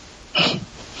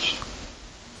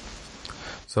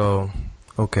 So,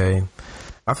 okay.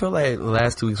 I feel like the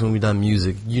last 2 weeks when we done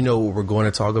music, you know what we're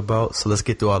going to talk about, so let's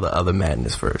get through all the other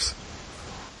madness first.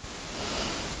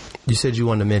 You said you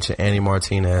wanted to mention Annie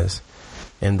Martinez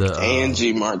and the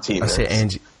Angie Martinez. I said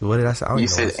Angie. What did I say? You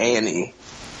said Annie.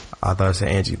 I thought I said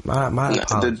Angie. My the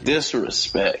apologies.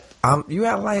 disrespect. You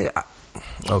have like,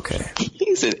 okay.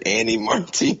 He said Annie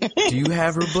Martinez. Do you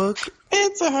have her book?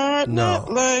 It's a hard No.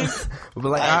 life. But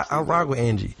like, I rock with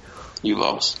Angie. You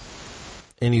lost.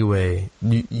 Anyway,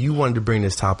 you wanted to bring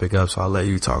this topic up, so I'll let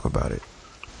you talk about it.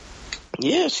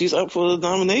 Yeah, she's up for the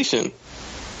nomination.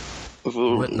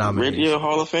 For What nomination? Radio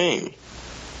Hall of Fame.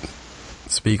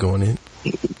 Speak on it.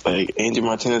 Like, Angie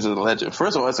Martinez is a legend.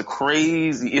 First of all, it's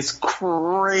crazy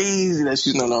that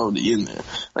she's not already in there.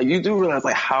 Like, you do realize,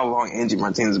 like, how long Angie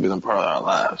Martinez has been a part of our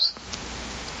lives.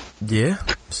 Yeah,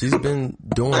 she's been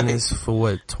doing this for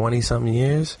what, 20-something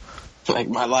years? Like,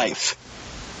 my life.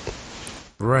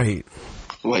 Right.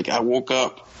 Like, I woke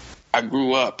up, I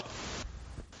grew up,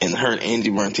 and heard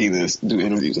Angie Martinez do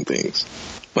interviews and things.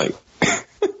 Like,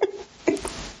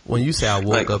 when you say I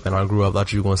woke up and I grew up, I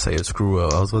thought you were going to say a screw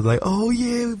up. I was like, oh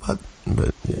yeah. But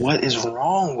yeah. What is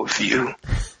wrong with you?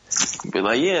 But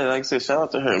like, yeah, like I said, shout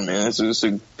out to her, man. It's just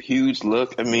a huge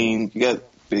look. I mean, you got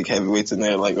big heavyweights in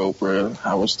there like Oprah,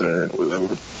 Howard Stern,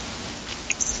 whatever.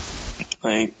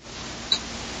 Like,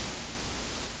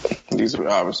 these are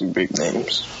obviously big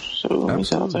names. So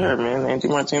shout out to her, man. Angie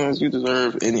Martinez, you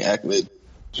deserve any accolade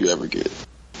you ever get.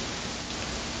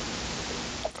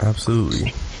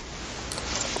 Absolutely.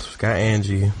 Got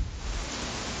Angie.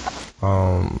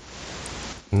 And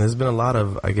there's been a lot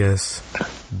of, I guess,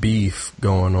 beef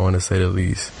going on, to say the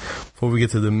least. Before we get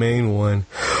to the main one,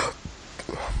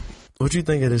 what you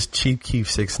think of this Chief Keef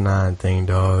 6ix9ine thing,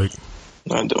 dog?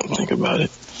 I don't think about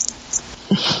it.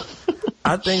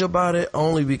 I think about it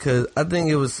only because I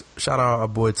think it was, shout out our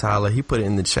boy Tyler, he put it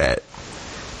in the chat.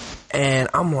 And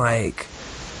I'm like,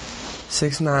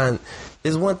 6ix9ine,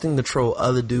 it's one thing to troll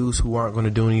other dudes who aren't going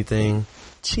to do anything.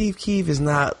 Chief Keef is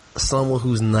not someone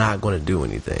who's not going to do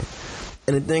anything.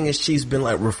 And the thing is, Chief's been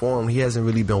like reformed. He hasn't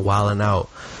really been wilding out.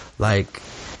 Like,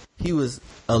 he was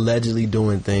allegedly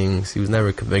doing things. He was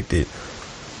never convicted.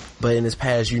 But in his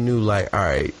past, you knew, like, all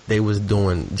right, they was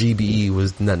doing, GBE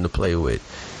was nothing to play with.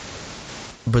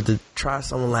 But to try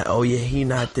someone like, oh yeah, he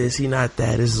not this, he not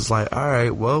that, it's just like, all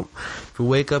right, well, if we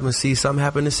wake up and see something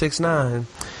happen to 6ix9ine,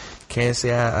 can't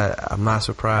say I'm not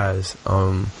surprised.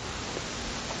 And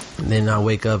then I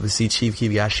wake up and see Chief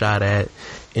Keef got shot at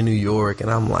in New York,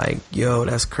 and I'm like, yo,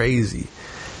 that's crazy.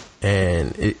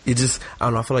 And it just, I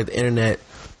don't know, I feel like the internet,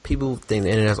 people think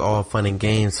the internet's all fun and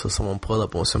games till someone pull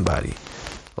up on somebody.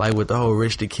 Like with the whole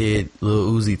Rich the Kid,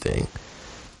 Lil Uzi thing.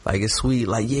 Like, it's sweet,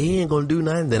 like, yeah, he ain't gonna do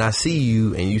nothing. Then I see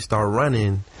you, and you start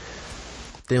running,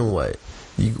 then what?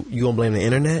 You gonna blame the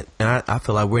internet? And I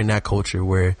feel like we're in that culture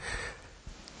where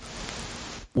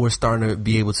we're starting to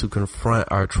be able to confront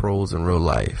our trolls in real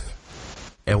life.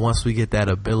 And once we get that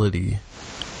ability,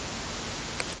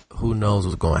 who knows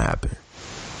what's going to happen.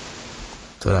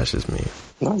 So that's just me.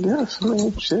 I guess. I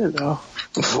mean, shit, though.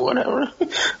 Whatever.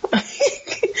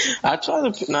 I try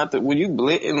to, not that, when you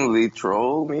blatantly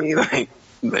troll me, like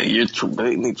you're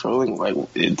blatantly trolling, like,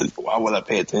 why would I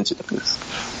pay attention to this?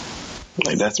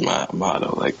 Like, that's my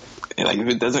motto. Like, if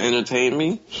it doesn't entertain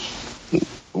me,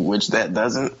 which that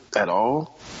doesn't at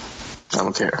all, I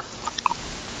don't care.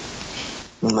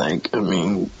 Like, I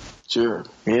mean, sure,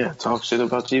 yeah, talk shit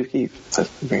about Chief Keef. I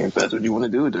mean, if that's what you want to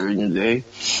do during your day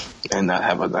and not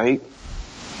have a night,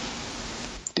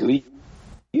 do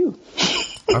you.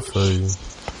 I feel you.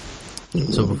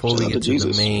 So before we get to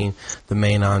the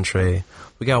main entree,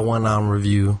 we got one album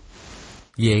review,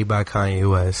 Yay by Kanye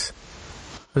West.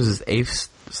 What is his 8th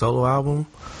solo album?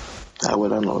 How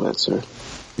would I know that, sir?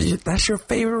 That's your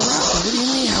favorite rapper. What do you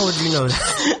mean, how would you know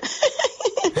that?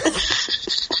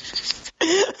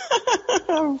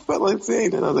 I felt like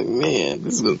saying that. I was like, man,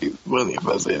 this is going to be funny if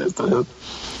I say this to him.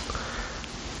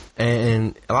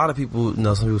 And a lot of people, some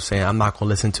people saying, I'm not going to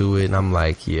listen to it. And I'm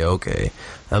like, yeah, okay.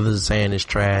 Others are saying it's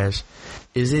trash.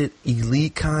 Is it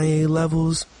elite Kanye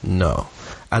levels? No.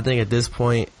 I think at this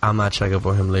point, I'm not checking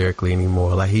for him lyrically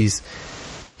anymore. Like, he shipped,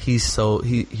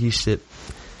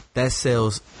 that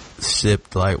sales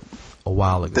shipped like a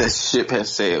while ago. That ship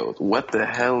has sailed. What the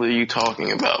hell are you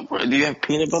talking about, bro? Do you have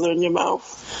peanut butter in your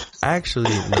mouth?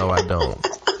 Actually, no, I don't.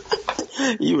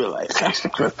 You were like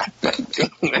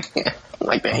the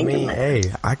I mean, hey,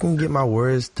 I can get my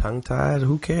words tongue-tied.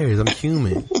 Who cares? I'm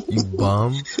human. You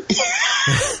bum.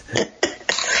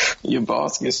 Your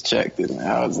boss gets checked, and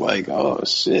I was like, oh,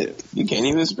 shit. You can't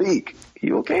even speak.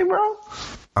 You okay, bro?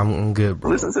 I'm good, bro.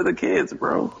 Listen to the kids,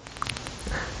 bro.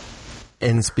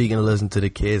 And speaking of listening to the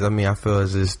kids, I mean, I feel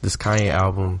as this Kanye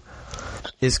album,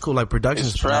 it's cool. Like,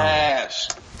 production's it's trash.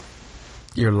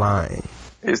 You're lying.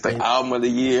 It's the album of the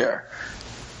year.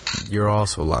 You're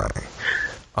also lying.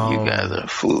 You guys are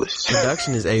foolish.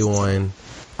 Production is A1.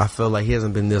 I feel like he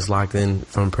hasn't been this locked in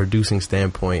from a producing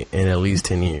standpoint in at least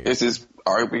 10 years. This is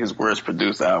arguably his worst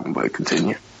produced album, but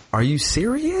continue. Are you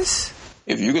serious?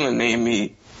 If you're gonna name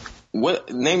me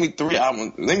 3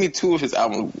 albums, name me 2 of his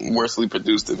albums worstly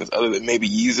produced than this, other than maybe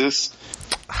Yeezus.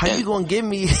 How you gonna give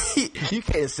me? You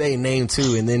can't say name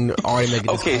 2 and then already make it.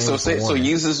 Okay, so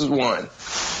Yeezus is 1,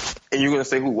 and you're gonna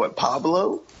say who? What,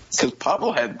 Pablo? Because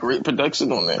Pablo had great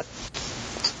production on there.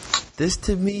 This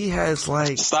to me has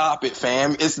like... Stop it,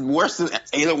 fam. It's worse than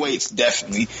 808s,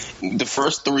 definitely. The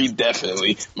first 3,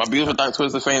 definitely. My Beautiful Dark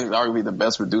Twisted Fantasy is arguably the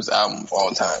best produced album of all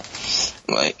time.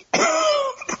 Like,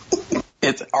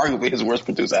 it's arguably his worst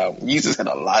produced album. Yeezus had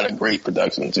a lot of great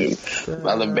production, too. A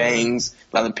lot of bangs,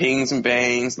 a lot of pings and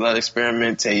bangs, a lot of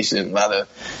experimentation, a lot of,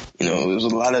 there was a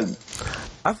lot of...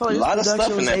 I felt like his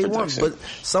production was A1, but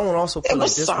someone also put like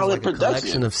this was like a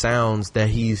collection of sounds that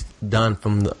he's done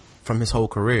from his whole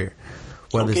career.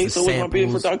 Okay, so was My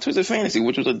Beautiful Dark Twisted Fantasy,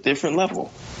 which was a different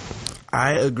level.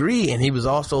 I agree, and he was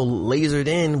also lasered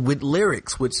in with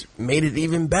lyrics, which made it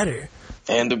even better.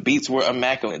 And the beats were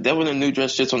immaculate. Devil in a New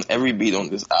Dress shits on every beat on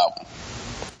this album.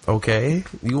 Okay,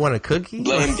 you want a cookie?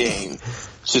 Blame Game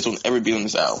shits on every beat on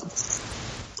this album.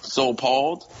 So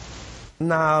Appalled.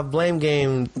 Nah, Blame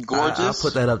Game. Gorgeous. I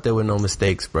put that up there with No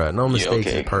Mistakes, bro. No Mistakes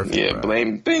is perfect. Yeah, bro.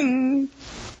 Blame. Ding,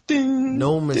 ding.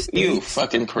 No Mistakes. You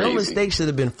fucking crazy. No Mistakes should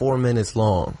have been 4 minutes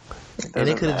long, and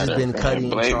it could have just been cutting.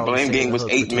 Blame Game was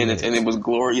 8 minutes, and it was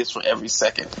glorious for every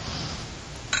second.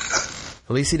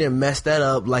 At least he didn't mess that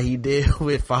up like he did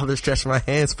with Father Stretch My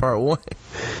Hands Part 1.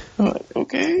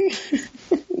 Okay.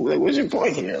 What's your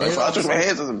point here? Like, Father Stretch My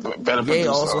Hands is a better He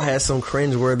also has some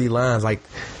cringeworthy lines like,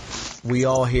 "We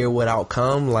all here without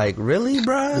cum." Like, really,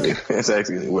 bruh? It's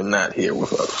actually, we're not here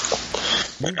without.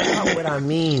 That's not what I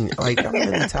mean. Like, I'm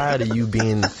really tired of you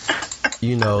being,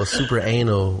 super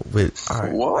anal with... All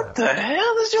right. What the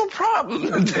hell is your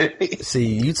problem today? See,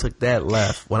 you took that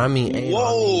left. When I mean anal,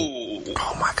 whoa.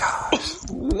 Oh my gosh.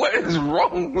 What is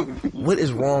wrong with you? What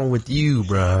is wrong with you,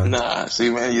 bruh? Nah, see,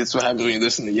 man, it's what happens when you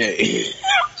listen to Ye.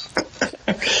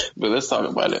 But let's talk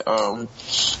about it.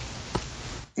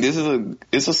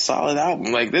 It's a solid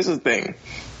album. Like, this is the thing.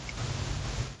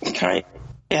 Kanye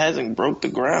hasn't broke the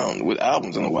ground with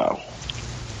albums in a while.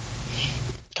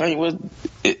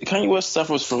 Kanye West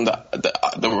suffers from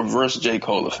the reverse J.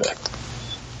 Cole effect.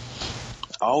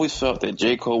 I always felt that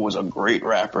J. Cole was a great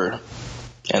rapper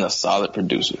and a solid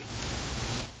producer.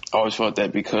 I always felt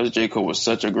that because J. Cole was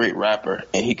such a great rapper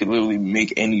and he could literally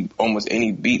make almost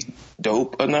any beat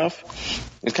dope enough.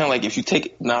 It's kind of like if you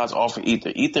take Nas off of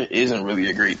Ether. Ether isn't really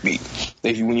a great beat.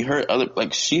 When you heard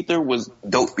Sheether was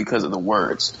dope because of the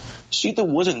words. Sheether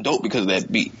wasn't dope because of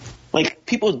that beat. Like,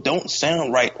 people don't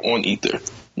sound right on Ether.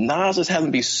 Nas is having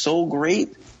to be so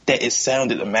great that it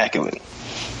sounded immaculate.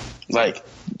 Like,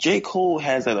 J. Cole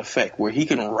has that effect where he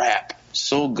can rap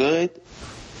so good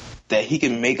that he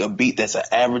can make a beat that's an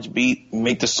average beat,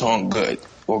 make the song good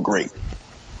or great.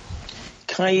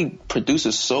 Kanye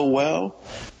produces so well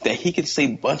that he can say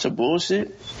a bunch of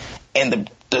bullshit and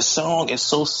the song is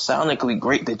so sonically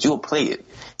great that you'll play it.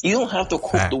 You don't have to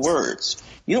quote the words.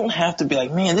 You don't have to be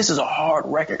like, man, this is a hard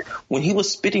record. When he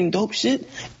was spitting dope shit,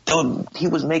 he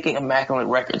was making immaculate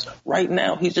records. Right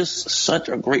now, he's just such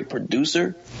a great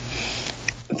producer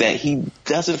that he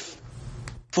doesn't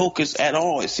focus at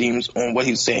all, it seems, on what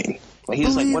he's saying. Like,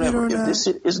 he's like, whatever, if this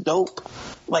shit is dope,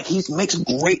 like, he makes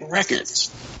great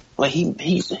records. Like,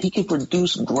 he can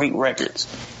produce great records.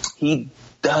 He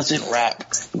doesn't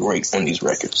rap great on these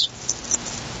records.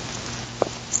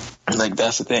 Like,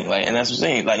 that's the thing. Like, and that's what I'm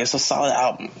saying. Like, it's a solid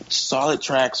album. Solid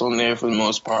tracks on there for the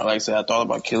most part. Like I said, I thought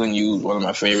about Killing You, one of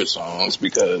my favorite songs,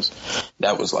 because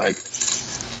that was like,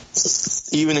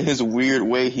 even in his weird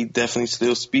way, he definitely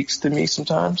still speaks to me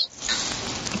sometimes.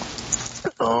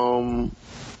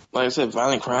 Like I said,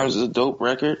 Violent Crimes is a dope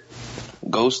record.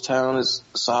 Ghost Town is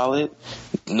solid.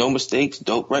 No Mistakes,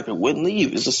 dope record. Wouldn't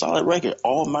Leave is a solid record.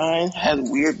 All Mine has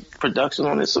weird production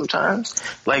on it sometimes.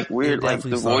 Like, weird, like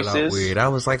the voices. Weird. I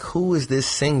was like, who is this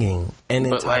singing? And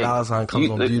then Ty Dolla $ign comes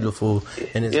on Beautiful.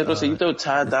 And it's, so you throw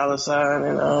Ty Dolla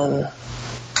 $ign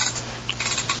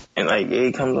and like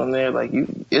Ye comes on there, like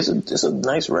it's a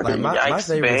nice record. Like my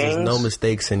favorite is No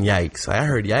Mistakes and Yikes. I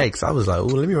heard Yikes. I was like, ooh,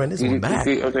 let me run this one back.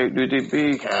 Okay,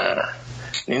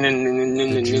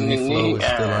 Juvie flow is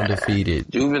still undefeated.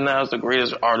 Juvenile's the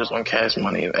greatest artist on Cash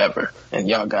Money ever, and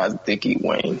y'all got Dickie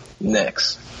Wayne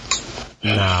next.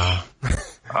 Nah.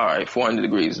 All right, 400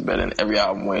 Degrees is better than every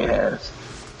album Wayne has.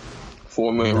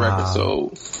 4 million records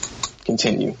sold.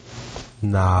 Continue.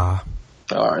 Nah.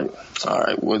 All right.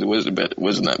 What is it better? What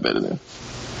is it not better than?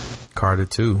 Carter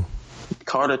 2.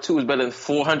 Carter 2 is better than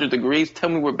 400 degrees. Tell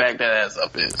me where Back That Ass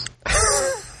Up is.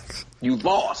 You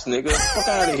lost, nigga. Fuck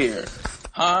out of here.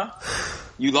 Huh?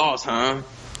 You lost, huh?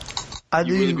 I You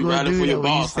knew really you be were going riding to for do your that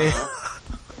when you boss, said.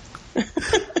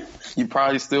 huh? You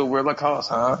probably still wear Lacoste,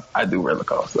 huh? I do wear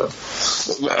Lacoste, though.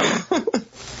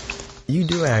 You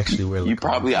do actually wear You Lacoste.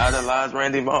 probably idolize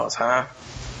Randy Moss, huh?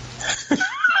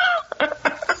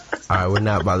 All right, we're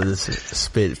not about to just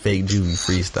spit fake Juvie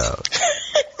freestyle.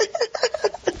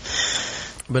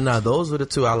 But nah, those were the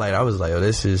two I liked. I was like, oh,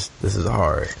 this is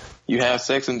hard. You have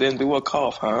sex and then do a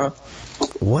cough, huh?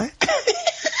 What?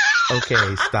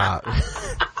 Okay, stop.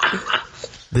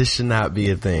 This should not be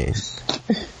a thing.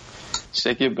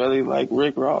 Shake your belly like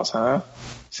Rick Ross, huh?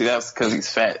 See, that's because he's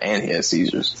fat and he has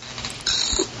seizures.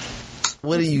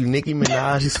 What are you, Nicki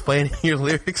Minaj explaining your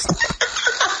lyrics?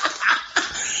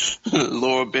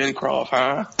 Laura Bancroft,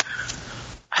 huh?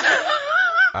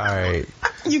 Alright.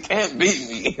 You can't beat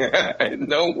me.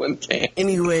 No one can.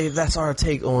 Anyway, that's our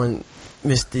take on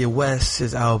Mr.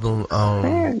 West's album.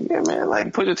 Yeah, man.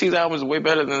 Like, Pusha T's album is way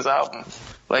better than his album.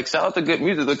 Like, shout out to Good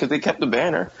Music because they kept the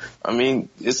banner. I mean,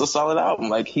 it's a solid album.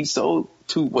 Like, he sold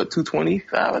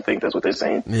 225? I think that's what they're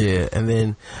saying. Yeah, and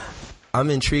then I'm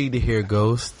intrigued to hear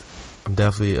Ghost. I'm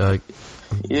definitely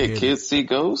Yeah, Kids See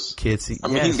Ghost. Kids See. I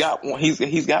mean, yes. he's got one.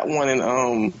 He's got one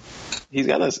in he's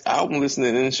got his album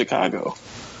listening in Chicago,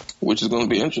 which is going to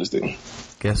be interesting.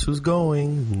 Guess who's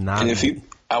going? Not And if me.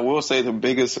 I will say the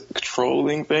biggest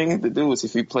trolling thing to do is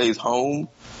if he plays home.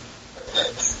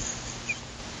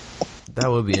 That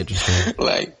would be interesting.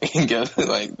 Like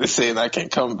they're saying I can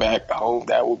come back home.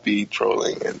 That would be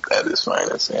trolling at its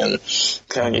finest. And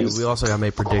Kanye's, We also got to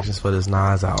make predictions for this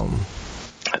Nas album.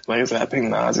 like I said, I think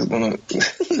Nas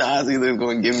either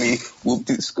going to give me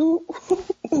whoop-de-scoop,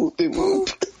 whoop-de-whoop.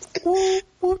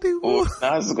 Or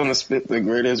Nas is gonna spit the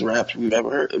greatest raps we've ever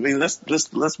heard. I mean, let's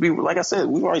be like I said,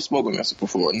 we've already spoken this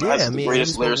before. Nas is the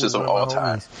greatest lyricist of all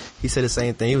time. He said the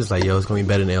same thing. He was like, "Yo, it's gonna be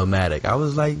better than Illmatic." I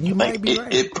was like, "You might be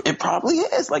right." It probably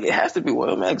is. Like, it has to be.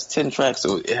 Well, Illmatic's 10 tracks,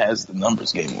 so it has the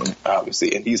numbers game on it,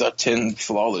 obviously. And these are 10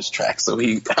 flawless tracks, so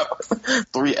he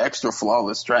 3 extra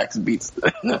flawless tracks beats.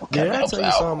 Yeah, I tell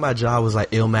you something. My job was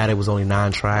like Illmatic was only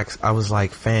 9 tracks. I was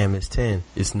like, "Fam, it's 10.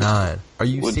 It's 9." Are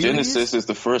you serious? Genesis is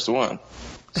the first one,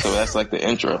 so that's like the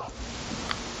intro.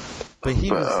 But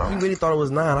he really thought it was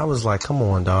 9. I was like, "Come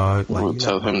on, dog." Like, We'll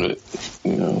tell him that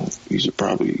you should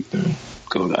probably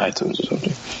go to iTunes or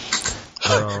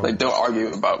something. Like, don't argue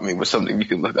about me with something you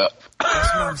can look up.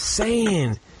 That's what I'm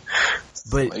saying.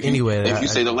 But Like, anyway, if you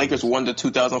say the Lakers won the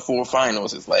 2004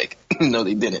 finals, it's like, no,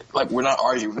 they didn't. Like, we're not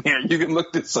arguing here. You can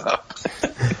look this up.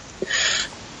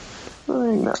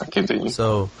 Nah, continue.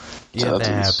 So, yeah, that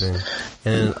happened.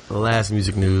 And then the last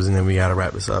music news, and then we got to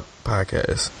wrap this up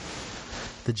podcast.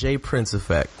 The Jay Prince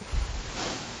effect.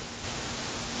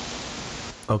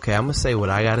 Okay, I'm going to say what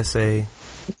I got to say.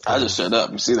 I just shut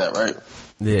up. You see that, right?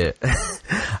 Yeah.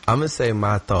 I'm going to say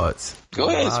my thoughts. Go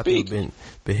ahead and speak. Been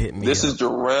hitting me This up. is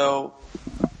Jarrell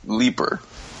Leaper.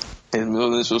 His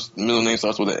middle name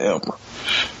starts with an M.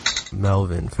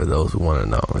 Melvin, for those who want to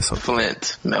know. It's okay.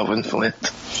 Flint. Melvin Flint.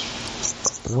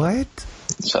 What?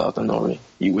 Shout out to Nori.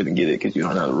 You wouldn't get it because you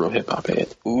don't have a real hip-hop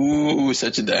head. Ooh,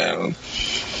 shut you down.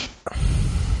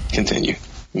 Continue.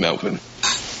 Melvin.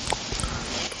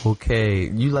 Okay,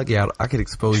 you lucky I could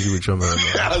expose you with your middle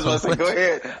name. I was about to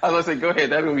say, go ahead.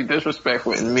 That's going to be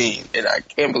disrespectful and mean. And I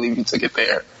can't believe you took it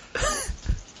there.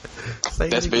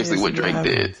 That's basically what Drake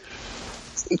did.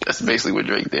 That's basically what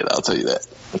Drake did. I'll tell you that.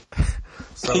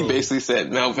 So, he basically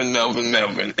said Melvin, Melvin,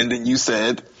 Melvin. And then you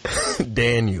said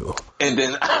Daniel. And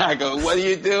then I go, what are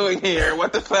you doing here?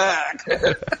 What the fuck?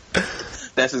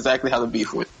 That's exactly how the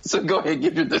beef went. So go ahead,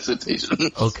 give your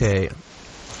dissertation. Okay.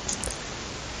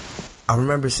 I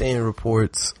remember seeing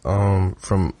reports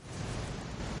from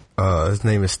his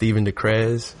name is Stephen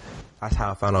DeCrez. That's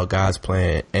how I found out God's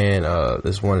Plan. And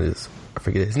this one is, I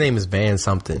forget, his name is Van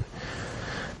something.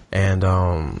 And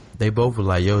they both were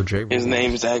like, yo, Drake. His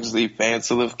name is actually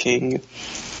Vansilif King.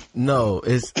 No,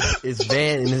 it's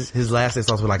Van, and his last name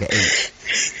starts with like an H.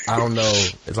 I don't know.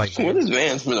 It's like, what is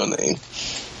Van's middle name?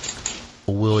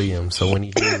 William. So when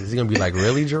he hears it, is he gonna be like,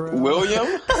 really, Jarrell?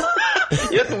 William?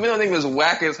 Your middle name is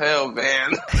whack as hell,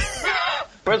 Van.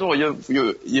 First of all,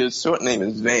 your short name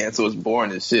is Van, so it's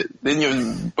boring as shit.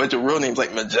 Then but your real name's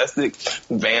like Majestic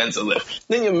Vansilif.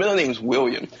 Then your middle name's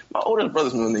William. My oldest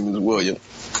brother's middle name is William.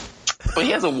 But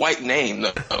he has a white name,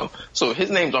 though. So his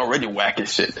name's already whack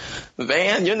as shit.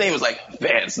 Van, your name is like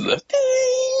Vansilif.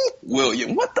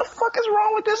 William. What the fuck is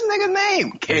wrong with this nigga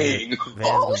name? King. Van's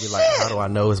gonna be like, how do I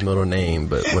know his middle name?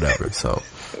 But whatever, so.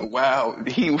 Wow,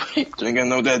 he drinking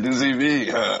no that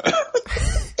DZV, huh?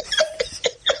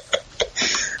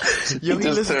 Yo, he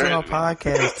listens to our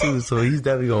podcast too, so he's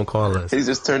definitely gonna call us. He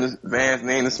just turned his band's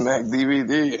name to Smack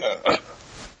DVD.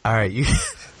 All right,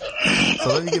 so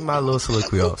let me get my little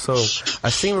soliloquy off. So I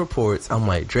seen reports. I'm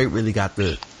like, Drake really got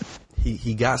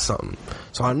he got something.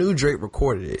 So I knew Drake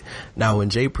recorded it. Now when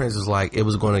Jay Prince was like, it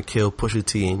was going to kill Pusha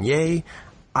T and Ye,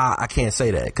 I can't say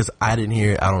that because I didn't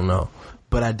hear it. I don't know,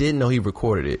 but I did know he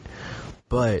recorded it.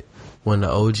 But when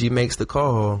the OG makes the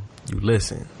call, you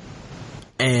listen,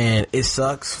 and it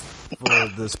sucks for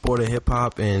the sport of hip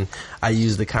hop. And I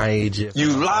used the Kanye GIF. You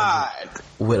lied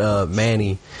with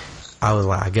Manny. I was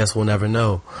like, I guess we'll never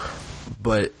know.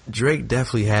 But Drake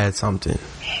definitely had something.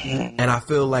 And I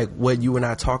feel like what you and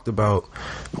I talked about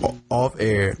off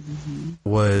air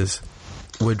was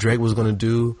what Drake was going to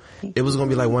do. It was going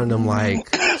to be like one of them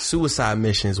like suicide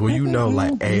missions where you know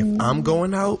like, hey, if I'm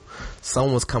going out,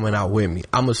 someone's coming out with me.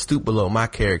 I'm going to stoop below my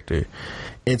character.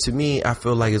 And to me, I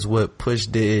feel like it's what Push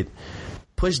did.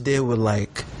 Push did what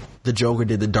like the Joker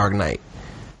did the Dark Knight.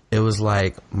 It was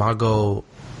like my goal.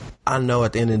 I know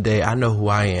at the end of the day, I know who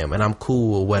I am, and I'm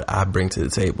cool with what I bring to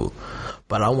the table.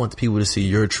 But I want the people to see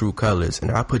your true colors. And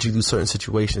if I put you through certain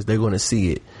situations, they're going to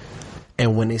see it.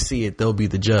 And when they see it, they'll be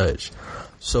the judge.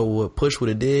 So what Push would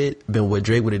have did, been what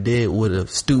Drake would have did, would have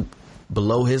stooped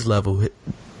below his level,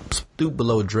 stooped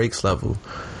below Drake's level.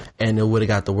 And it would have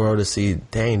got the world to see,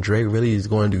 dang, Drake really is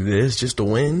going to do this just to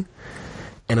win.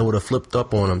 And it would have flipped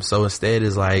up on him. So instead,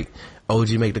 it's like, OG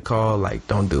make the call, like,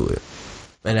 don't do it.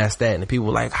 And that's that. And the people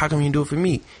were like, how come you do it for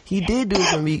me? He did do it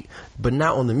for me, but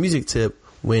not on the music tip.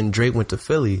 When Drake went to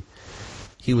Philly,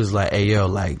 he was like, hey, yo,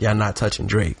 like, y'all not touching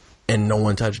Drake. And no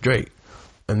one touched Drake.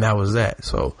 And that was that.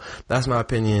 So that's my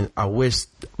opinion. I wish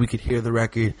we could hear the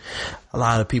record. A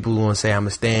lot of people want to say I'm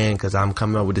a stan because I'm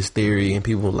coming up with this theory. And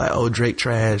people were like, oh, Drake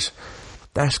trash.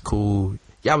 That's cool.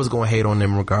 Y'all was going to hate on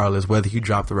them regardless, whether you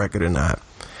drop the record or not.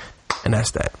 And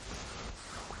that's that.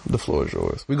 The floor is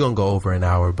yours. We're going to go over an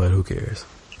hour, but who cares?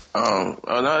 Oh,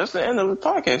 no, it's the end of the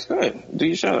podcast. Go ahead. Do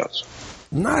your shout-outs.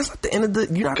 No, it's not the end of the...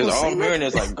 You're not going to say because all I'm hearing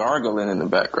is like gargling in the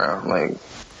background. Like...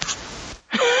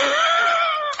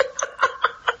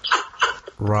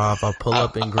 Rob, I'll pull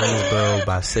up in Greensboro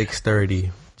by 6:30.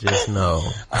 Just know.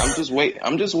 I'm just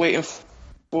waiting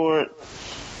for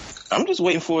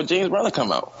James Brown to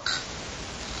come out.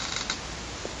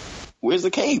 Where's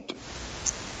the cape?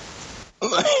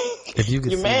 If you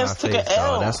could see my face,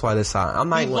 dog, that's why the silence. I'm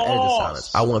not even going to edit the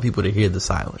silence. I want people to hear the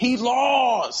silence. He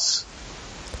lost.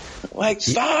 Like,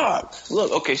 stop.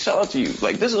 Look, okay, shout out to you.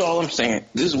 Like, this is all I'm saying.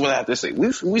 This is what I have to say.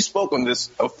 We spoke on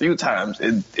this a few times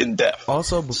in depth.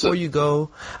 Also, before you go,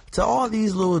 to all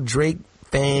these little Drake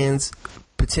fans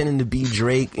pretending to be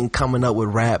Drake and coming up with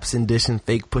raps and dishing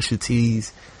fake Pusha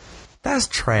T's, that's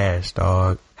trash,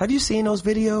 dog. Have you seen those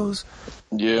videos?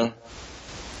 Yeah.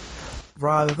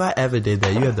 Rob, if I ever did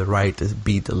that, you have the right to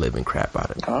beat the living crap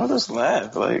out of me. I'll just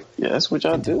laugh. Like, yeah, that's what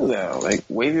y'all do now. Like,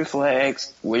 wave your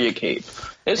flags, wear your cape.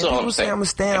 That's all I'm saying. I'm a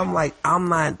stan. I'm like, I'm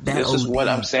not that. This is what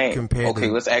I'm saying. Okay,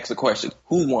 let's ask the question.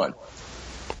 Who won?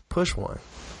 Push won.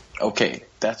 Okay,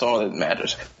 that's all that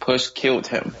matters. Push killed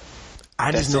him.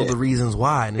 I just know the reasons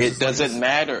why. It doesn't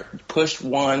matter. Push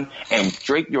won, and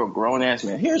Drake, you're a grown-ass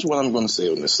man. Here's what I'm going to say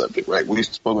on this subject, right? We've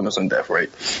spoken this in depth, right?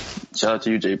 Shout out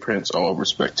to you, Jay Prince. All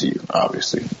respect to you,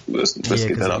 obviously. Let's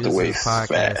get that out the way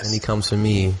fast. And he comes to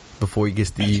me before he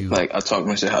gets to you. Like, I talk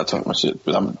my shit, how I talk my shit,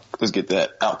 but let's get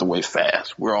that out the way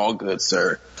fast. We're all good,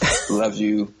 sir. Love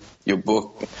you. Your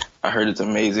book, I heard it's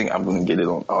amazing. I'm going to get it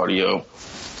on audio.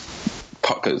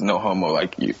 Because no homo,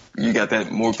 like you got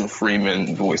that Morgan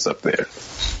Freeman voice up there,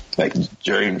 like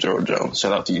James Earl Jones.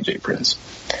 Shout out to you, Jay Prince.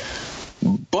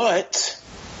 But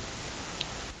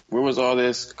where was all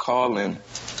this calling?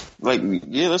 Like,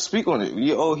 yeah, let's speak on it.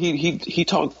 Yeah, oh,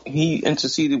 he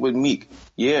interceded with Meek,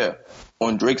 yeah,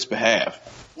 on Drake's behalf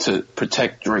to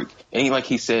protect Drake. And like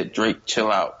he said, Drake,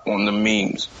 chill out on the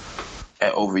memes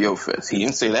at OVO Fest. He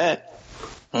didn't say that.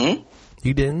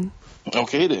 You didn't?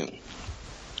 Okay, then.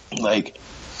 Like,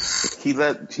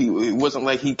 it wasn't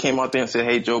like he came out there and said,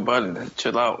 hey, Joe Budden,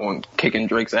 chill out on kicking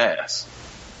Drake's ass.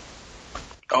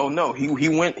 Oh no, he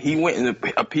went and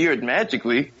appeared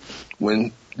magically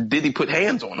when Diddy put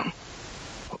hands on him,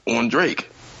 on Drake.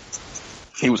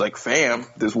 He was like, fam,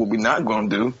 this is what we not gonna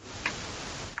do.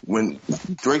 When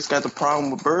Drake's got the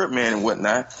problem with Birdman and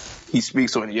whatnot, he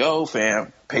speaks on, yo,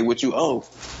 fam, pay what you owe.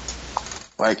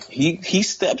 Like, he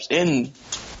steps in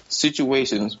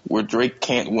situations where Drake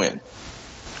can't win.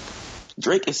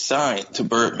 Drake is signed to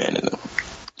Birdman and them.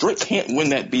 Drake can't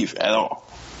win that beef at all.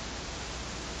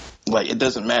 Like, it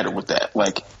doesn't matter with that.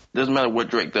 Like, it doesn't matter what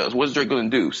Drake does. What's Drake going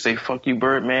to do? Say, fuck you,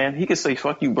 Birdman? He can say,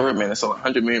 fuck you, Birdman, and sell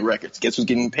 100 million records. Guess who's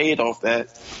getting paid off that?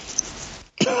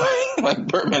 Like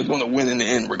Birdman's going to win in the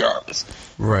end regardless.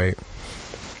 Right.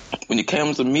 When it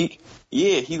comes to Meek,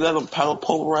 yeah, he let him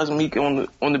pulverize Meek on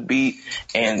the beat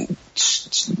and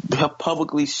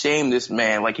publicly shame this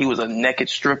man like he was a naked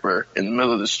stripper in the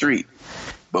middle of the street.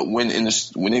 But when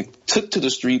it took to the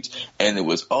streets and it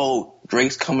was, oh,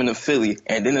 Drake's coming to Philly,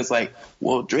 and then it's like,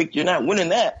 well, Drake, you're not winning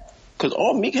that because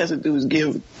all Meek has to do is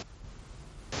give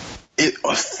it.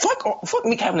 Fuck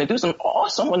Meek having to do something. All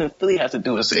someone in Philly has to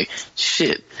do is say,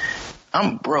 shit,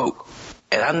 I'm broke.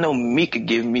 And I know Meek could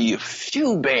give me a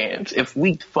few bands if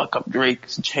we fuck up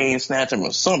Drake's chain, snatch him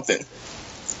or something.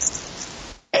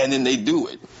 And then they do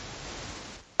it.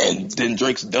 And then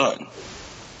Drake's done.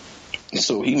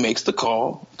 So he makes the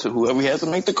call to whoever he has to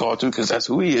make the call to because that's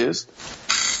who he is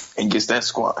and gets that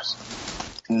squash.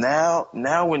 Now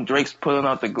when Drake's pulling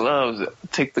out the gloves,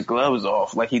 take the gloves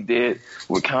off like he did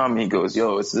with Kanye, he goes,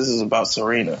 yo, this is about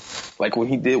Serena. Like what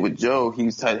he did with Joe,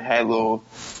 he had little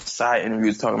side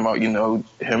interviews talking about,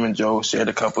 him and Joe shared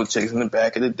a couple of chicks in the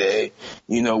back of the day.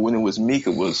 When it was Meek,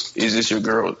 it was, is this your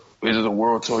girl? Is it a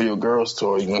world tour, your girl's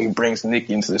tour? He brings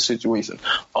Nicki into the situation.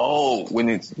 Oh, when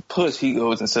it's Push, he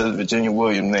goes and says Virginia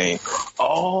Williams' name.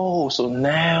 Oh, so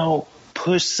now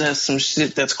Push says some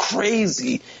shit that's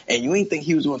crazy, and you ain't think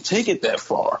he was going to take it that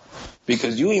far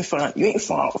because you ain't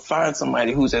find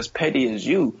somebody who's as petty as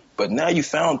you, but now you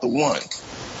found the one,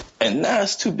 and now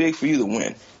it's too big for you to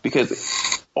win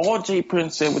because all J.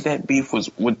 Prince said with that beef was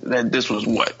that this was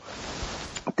what.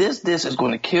 This is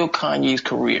going to kill Kanye's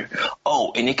career.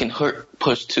 Oh, and it can hurt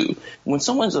Push too. When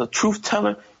someone's a truth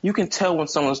teller, you can tell when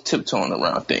someone's tiptoeing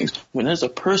around things. When there's a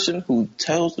person who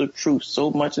tells the truth so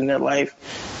much in their life,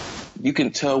 you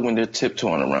can tell when they're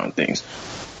tiptoeing around things.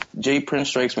 J. Prince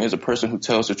strikes me as a person who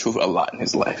tells the truth a lot in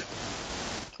his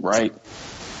life. Right?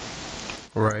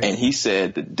 Right. And he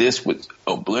said that this would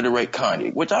obliterate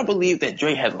Kanye, which I believe that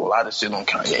Drake has a lot of shit on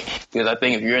Kanye. Because I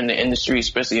think if you're in the industry,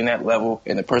 especially in that level,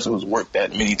 and the person who's worked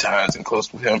that many times and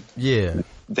close with him,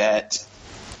 that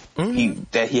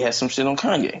he has some shit on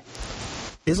Kanye.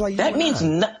 It's like that means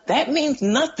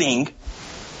nothing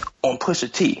on Pusha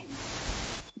T.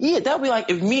 Yeah, that would be like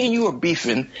if me and you are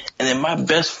beefing, and then my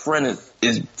best friend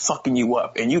is fucking you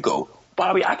up, and you go,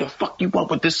 Bobby, I can fuck you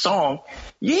up with this song.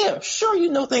 Yeah, sure,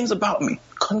 you know things about me.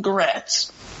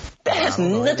 Congrats. That has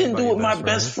nothing to do with my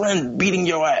best friend beating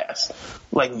your ass,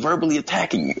 like verbally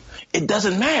attacking you. It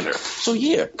doesn't matter. So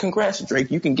yeah, congrats,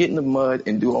 Drake. You can get in the mud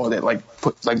and do all that, like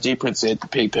J. Prince said, the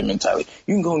pig pen mentality.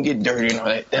 You can go and get dirty and all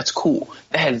that. That's cool.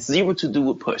 That has zero to do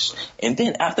with Push. And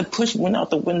then after Push went out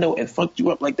the window and fucked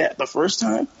you up like that the first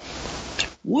time,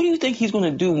 what do you think he's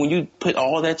going to do when you put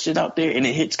all that shit out there and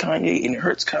it hits Kanye and it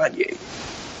hurts Kanye?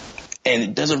 And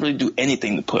it doesn't really do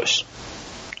anything to Push.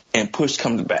 And Push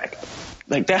comes back.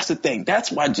 Like, that's the thing.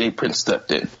 That's why J. Prince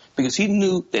stepped in. Because he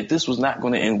knew that this was not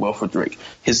going to end well for Drake.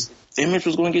 His image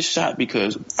was going to get shot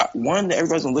because, one,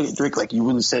 everybody's going to look at Drake like you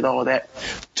really said all that.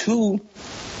 Two,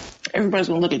 everybody's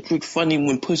going to look at Drake funny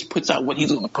when Push puts out what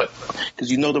he's going to put. Because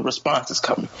you know the response is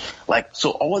coming. Like,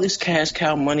 so all this cash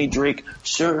cow money, Drake,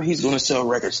 sure, he's going to sell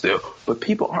records still. But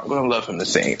people aren't going to love him the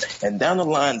same. And down the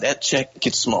line, that check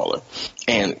gets smaller.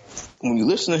 And when you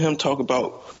listen to him talk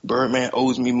about Birdman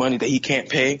owes me money that he can't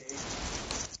pay,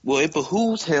 well, it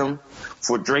behooves him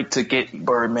for Drake to get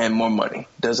Birdman more money,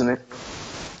 doesn't it?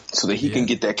 So that he can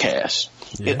get that cash.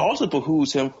 Yeah. It also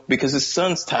behooves him because his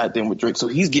son's tied in with Drake, so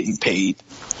he's getting paid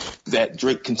that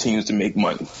Drake continues to make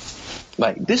money.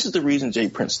 Like, this is the reason J.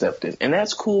 Prince stepped in. And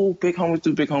that's cool. Big homies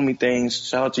do big homie things.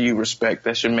 Shout out to you. Respect.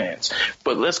 That's your mans.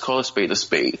 But let's call a spade a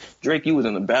spade. Drake, you was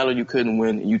in a battle you couldn't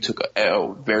win, and you took a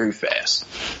L very fast.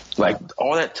 Like,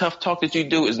 all that tough talk that you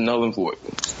do is null and void.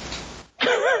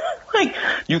 Like,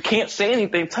 you can't say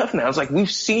anything tough now. It's like,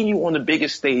 we've seen you on the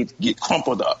biggest stage get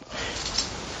crumpled up.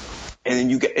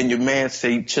 And then and your man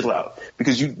say, chill out.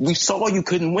 Because we saw you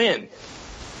couldn't win.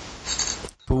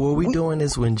 But what we doing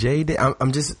is when Jay did,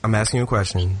 I'm asking you a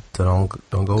question, so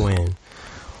don't go in.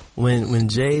 When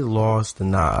Jay lost to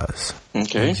Nas,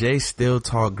 okay, Jay still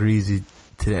talked greasy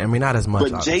to them. I mean, not as much.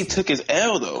 But obviously. Jay took his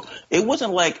L though. It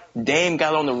wasn't like Dame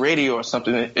got on the radio or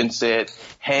something and said,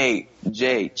 "Hey,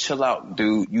 Jay, chill out,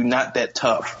 dude. You're not that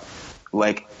tough.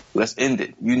 Like, let's end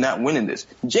it. You're not winning this."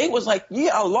 Jay was like,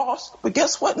 "Yeah, I lost, but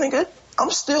guess what, nigga? I'm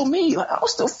still me. Like, I'll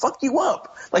still fuck you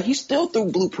up." Like, he still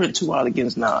threw Blueprint 2 out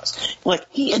against Nas. Like,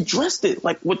 he addressed it,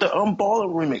 like, with the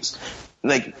Baller remix.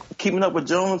 Like, Keeping Up with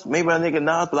Jones, made by a nigga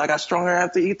Nas, but I got stronger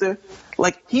after Ether.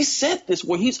 Like, he said this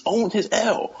where he's owned his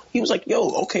L. He was like,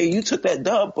 yo, okay, you took that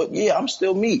dub, but yeah, I'm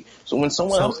still me. So when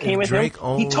someone else came at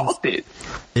him, he talked it.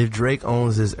 If Drake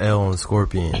owns his L on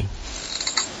Scorpion,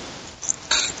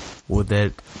 would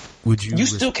you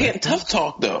still can't tough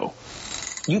talk, though.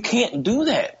 You can't do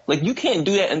that. Like, you can't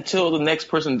do that until the next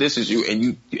person disses you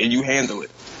and you handle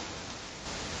it.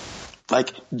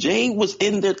 Like, Jay was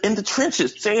in the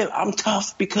trenches saying, I'm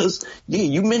tough because, yeah,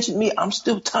 you mentioned me. I'm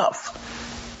still tough.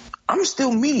 I'm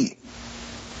still me.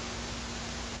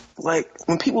 Like,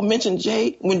 when people mentioned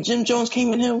Jay, when Jim Jones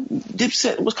came in him,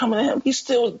 Dipset was coming at him, he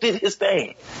still did his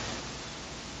thing.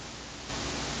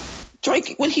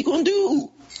 Drake, what he gonna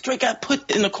do? Drake got put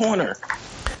in the corner.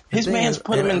 His man's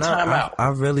put him in timeout.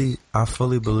 I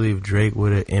fully believe Drake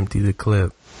would have emptied the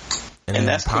clip. And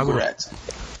that's congrats.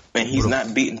 Man, he's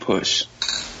not beating Push.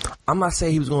 I'm not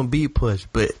saying he was going to beat Push,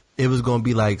 but it was going to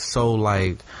be like such what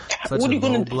are you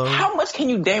going to do? How much can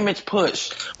you damage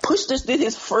Push? Push just did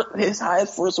his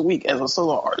highest first week as a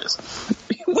solo artist.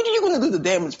 What are you going to do to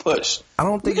damage Push? I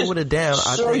don't think it would have down.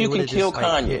 Sure, you can kill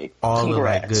Kanye.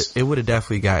 Congrats. It would have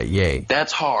definitely got Ye.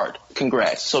 That's hard.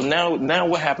 Congrats. So now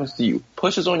what happens to you?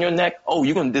 Push is on your neck. Oh,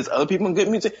 you're going to diss other people in good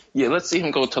music? Yeah, let's see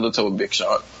him go toe-to-toe with Big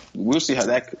Sean. We'll see how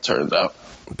that turns out.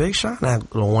 Big Sean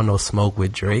don't want no smoke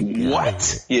with Drake.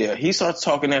 What? Yeah, he starts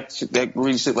talking that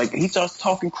greedy shit. Like, he starts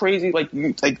talking crazy. Like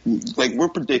we're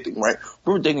predicting, right?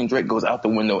 We're predicting Drake goes out the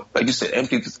window. Like you said,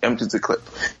 empties the clip.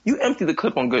 You empty the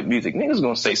clip on good music, niggas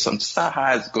gonna say something.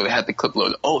 Sci-Hi is gonna have the clip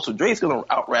loaded. Oh, so Drake's gonna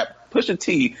out-rap Pusha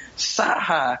T,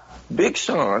 Sci-Hi, Big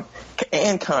Sean,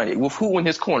 and Kanye. With who in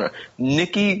his corner?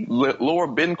 Nicki, Laura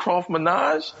Bencroft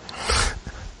Minaj?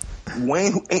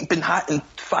 Wayne, who ain't been hot in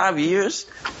 5 years?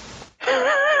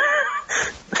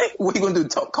 What you gonna do?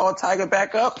 Call Tiger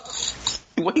back up?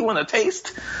 What you want to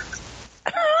taste?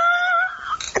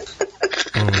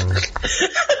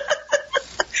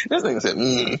 This nigga said,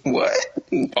 what?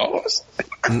 Pause.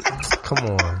 Come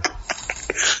on.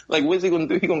 Like, what's he gonna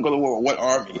do? He gonna go to war with what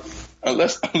army?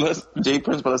 Unless Jay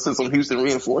Prince better send some Houston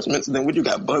reinforcements, then what you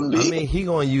got, Bun B? I mean, he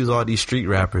gonna use all these street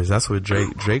rappers. That's what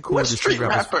Drake cool with the street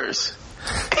rappers.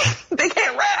 They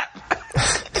can't rap.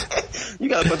 You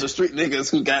got a bunch of street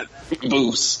niggas who got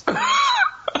boosts.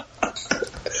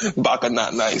 Baka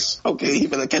not nice. Okay, he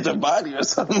better catch a body or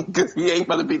something because he ain't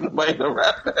gonna beat nobody to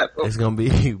rap that. It's gonna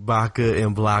be Baka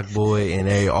and Block Boy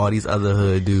and all these other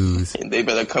hood dudes. And they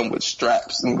better come with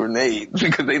straps and grenades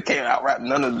because they can't out rap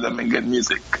none of them in good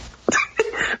music.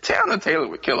 Tiana Taylor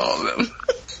would kill all of them.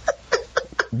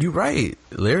 You right.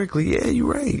 Lyrically, yeah, you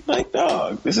right. Like,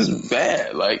 dog, this is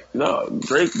bad. Like, dog,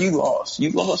 Drake, you lost.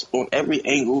 You lost on every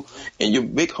angle, and your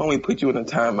big homie put you in a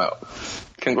timeout.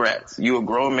 Congrats. You a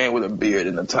grown man with a beard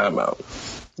in a timeout.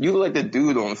 You look like the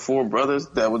dude on Four Brothers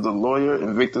that was a lawyer,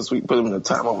 and Victor Sweet put him in a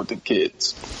timeout with the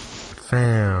kids.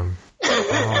 Fam.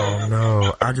 Oh,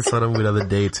 no. I just saw them the other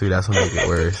day, too. That's what make it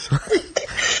worse.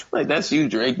 Like, that's you,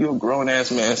 Drake. You a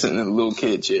grown-ass man sitting in a little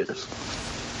kid chair.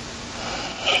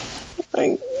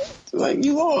 Like,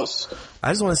 you lost.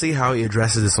 I just want to see how he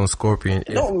addresses this on Scorpion.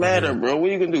 It don't matter, bro. What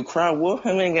are you going to do? Cry wolf?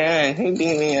 Oh, my God. He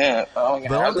beat me up. Oh, my God.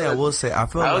 But one thing I will say, I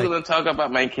was going to talk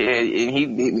about my kid, and he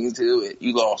beat me to it.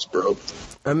 You lost, bro.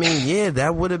 I mean, yeah,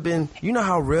 that would have been, you know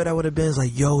how real that would have been? It's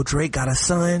like, yo, Drake got a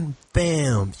son?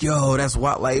 Bam. Yo, that's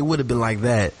what, like, it would have been like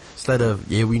that. Instead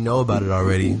of, yeah, we know about it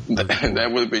already. That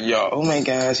would have been, yo, oh, my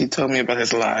gosh, he told me about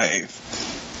his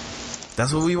life.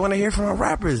 That's what we want to hear from our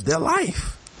rappers, their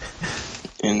life.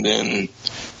 And then,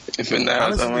 if it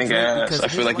now, oh my gosh, I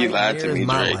feel like you lied to me,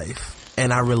 Drake. Life,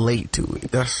 and I relate to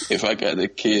it. If I got a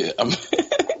kid,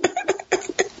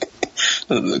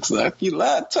 it looks like you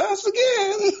lied to us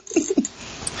again.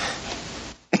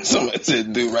 Somebody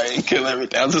said, do right and kill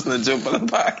everything. I was listening to Jump on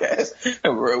the podcast,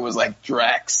 and where it was like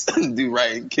Drax, do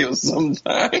right and kill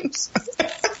sometimes.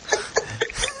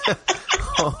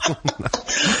 Oh,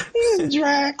 no.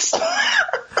 Drax.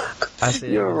 I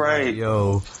said, you're right.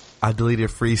 Yo, I deleted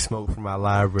Free Smoke from my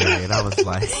library, and I was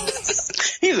like,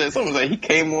 he said something like he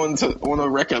came on a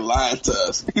record lying to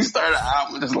us. He started an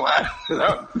album just lying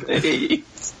without pay.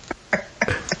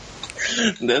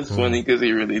 That's funny because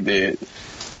he really did.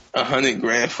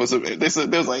 $100,000 for some. They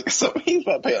said there was like something. He's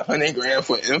about to pay $100,000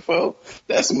 for info.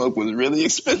 That smoke was really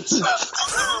expensive.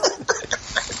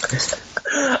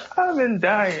 I've been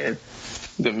dying.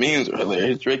 The memes were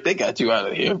hilarious. Drake, they got you out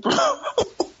of here, bro.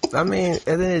 I mean, at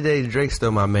the end of the day, Drake's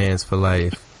still my mans for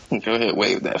life. Go ahead,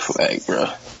 wave that flag, bro.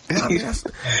 I mean,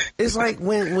 it's like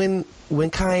when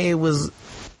Kanye was.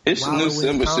 His new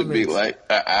symbol should be like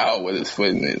an owl with his foot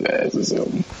in his ass or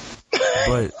something.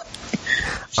 But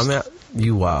I mean,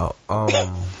 you wild.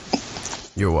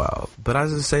 You're wild. But I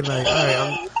just say like, all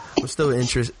right, I'm still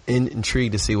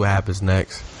intrigued to see what happens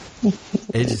next.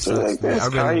 It just sucks, man. I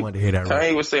really wanted to hear that.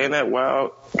 Kanye was saying that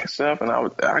wild stuff, and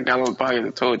I got on the podcast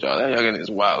and told y'all that youngin is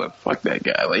wild and fuck that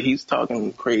guy. Like, he's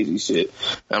talking crazy shit.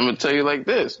 I'm gonna tell you like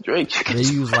this, Drake. And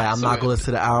then you was like, I'm not gonna listen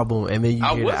to the album, and then you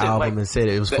hear the album like, and said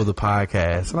it was for the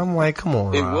podcast, and I'm like, come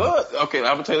on, it Rob. was okay. I'm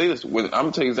gonna tell you this. I'm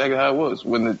gonna tell you exactly how it was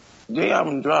when the J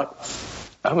album dropped.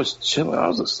 I was chilling. I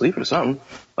was asleep or something.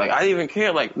 Like, I didn't even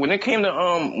care. Like, when it came to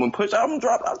when Push album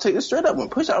dropped, I'll tell you straight up. When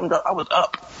Push album dropped, I was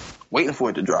up, waiting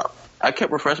for it to drop. I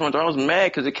kept refreshing my door. I was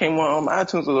mad because it came on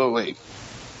iTunes a little late.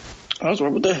 I was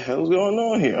like, what the hell's going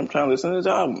on here? I'm trying to listen to this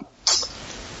album.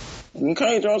 And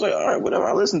Kanye Jones was like, all right, whatever,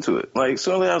 I'll listen to it. Like,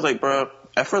 suddenly I was like, bro,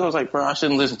 at first I was like, bro, I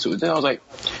shouldn't listen to it. Then I was like,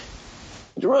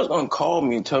 Jarrell's going to call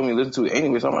me and tell me to listen to it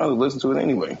anyway, so I'm going to listen to it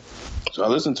anyway. So I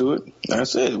listened to it. Like I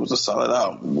said, it was a solid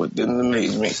album. What didn't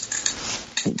amaze me.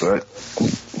 But,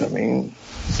 I mean,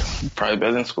 probably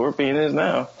better than Scorpion is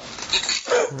now.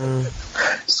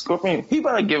 Scorpion, he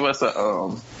better give us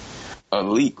a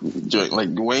leak joint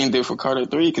like Dwayne did for Carter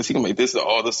 3, because he can make this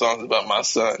all the songs about my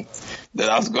son that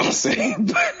I was going to say.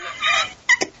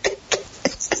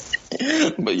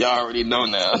 But y'all already know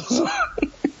now. So.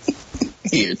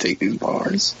 Here, take these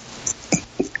bars.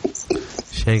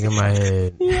 Shaking my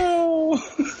head. Yo,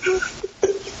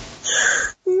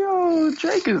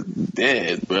 Drake is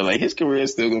dead, bro. Like, his career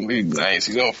is still gonna be nice.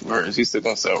 He's gonna flourish. He's still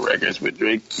gonna sell records, but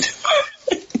Drake,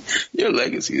 your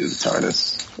legacy is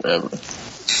tarnished forever.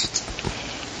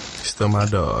 Still my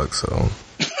dog, so.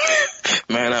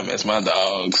 Man, I miss my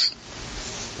dogs.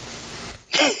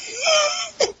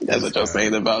 That's what y'all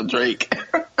saying about Drake.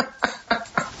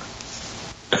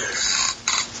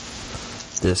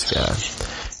 This guy.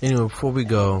 Anyway, before we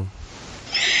go,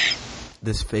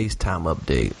 this FaceTime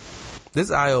update. This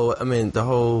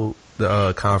the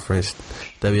conference,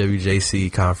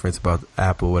 WWJC conference about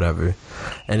Apple, whatever.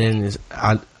 And then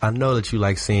I know that you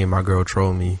like seeing my girl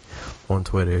troll me on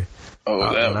Twitter. Oh,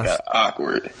 that got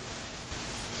awkward.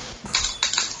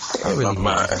 I really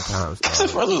mind sometimes.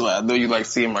 First was like, I know you like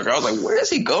seeing my girl. I was like, where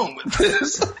is he going with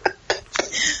this?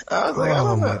 I was like, I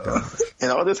don't know. My God.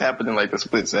 And all this happened in like a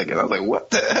split second. I was like, what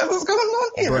the hell is going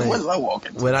on here? What did I walk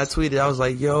into? When I tweeted, I was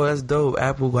like, yo, that's dope.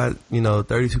 Apple got,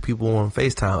 32 people on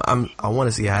FaceTime. I want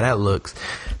to see how that looks.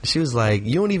 She was like,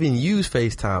 you don't even use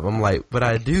FaceTime. I'm like, but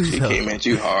I do. She came at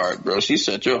you hard, bro. She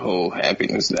shut your whole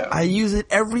happiness down. I use it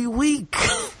every week.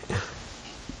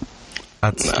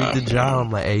 I speak to John.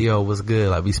 I'm like, hey, yo, what's good?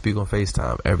 Like, we speak on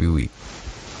FaceTime every week.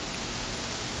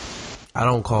 I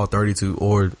don't call 32,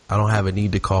 or I don't have a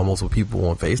need to call multiple people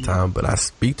on FaceTime, but I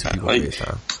speak to people on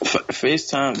FaceTime.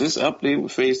 FaceTime, this update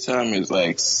with FaceTime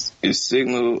is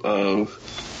signal of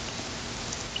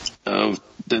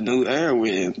the new era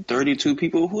with 32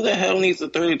 people. Who the hell needs a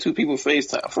 32 people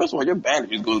FaceTime? First of all, your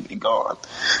battery is going to be gone.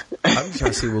 I'm just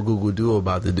trying to see what Google Duo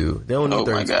about to do. They don't need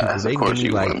 32 people. They can give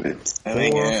me like 4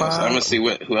 or 5. I'm going to see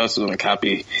who else is going to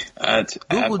copy.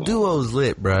 Google Duo's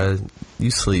lit, bro.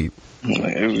 You sleep.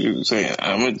 Like you were saying,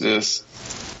 I'm going to just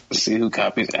see who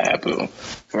copies Apple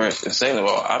first. And second of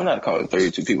all, I'm not calling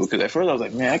 32 people, because at first I was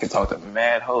like, man, I can talk to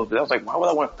mad hoes. But I was like, why would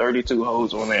I want 32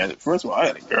 hoes on there? First of all, I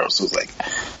had a girl, so it's like,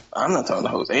 I'm not talking to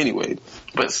hoes anyway.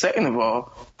 But second of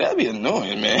all, that'd be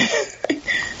annoying, man.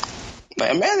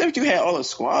 Like, imagine if you had all the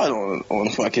squad on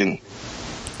fucking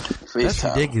FaceTime. That's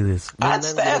ridiculous. I'd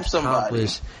stab somebody.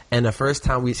 And the first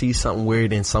time we see something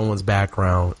weird in someone's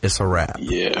background, it's a wrap.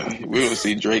 Yeah, we're gonna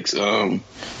see Drake's. Not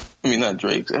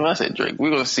Drake's. When I said Drake, we're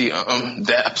gonna see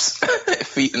Dap's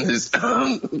feet in his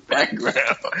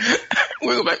background.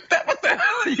 We're gonna be like, what the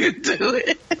hell are you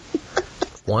doing?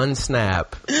 One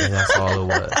snap, and that's all it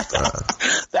was.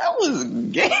 That was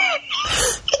gay.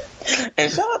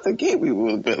 And shout out to gay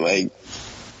people, but like,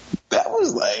 that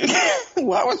was like,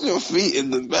 why was your feet in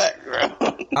the background?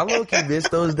 I low-key miss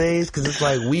those days, because it's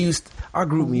like our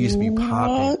group used to be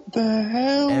popping. What the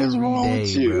hell is wrong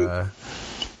with you? Bruh.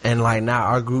 And like, now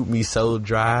our group be so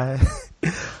dry.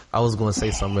 I was going to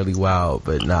say something really wild,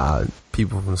 but nah,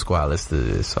 people from Squad listen to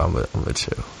this, so I'm gonna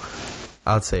chill.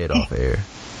 I'll say it off air.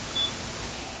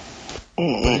 But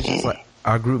it's just like,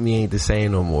 our group me ain't the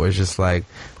same no more. It's just like,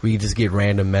 we just get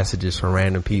random messages from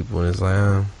random people, and it's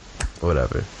like,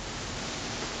 whatever.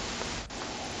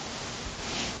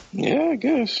 Yeah, I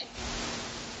guess.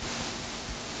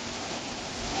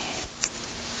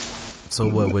 So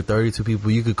what, with 32 people,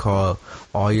 you could call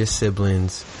all your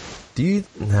siblings.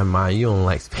 Never mind, you don't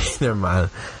like, never mind.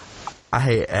 I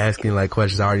hate asking like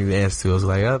questions I already answered to. I was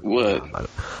like, what?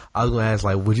 I was going to ask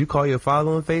like, would you call your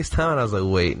father on FaceTime? And I was like,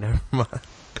 wait, never mind.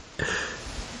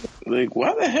 Like,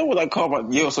 why the hell would I call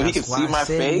so he can see my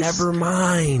face? Never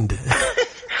mind.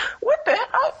 What the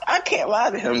hell? I can't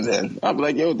lie to him then. I'll be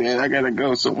like, yo, Dan, I gotta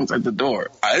go. Someone's at the door.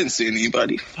 I didn't see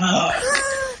anybody. Fuck.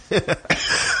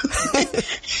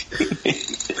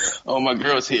 Oh, my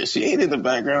girl's here. She ain't in the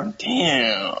background.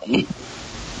 Damn.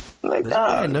 Like,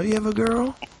 I know you have a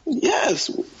girl?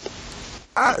 Yes.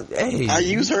 I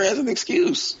use her as an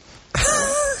excuse.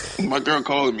 My girl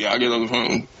calling me. I'll get on the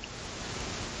phone.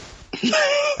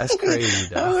 That's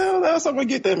crazy, though. How else I'm going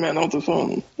to get that man on the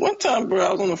phone? One time, bro,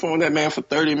 I was on the phone with that man for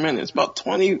 30 minutes. About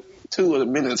 22 of the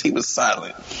minutes, he was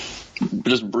silent.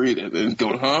 Just breathing and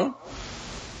going, huh?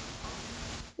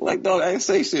 Like, dog, I didn't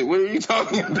say shit. What are you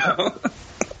talking about?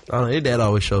 I don't know, your dad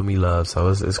always showed me love, so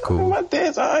it's cool. My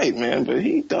dad's alright, man, but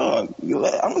I'm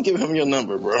gonna give him your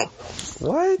number, bro.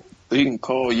 What? So he can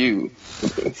call you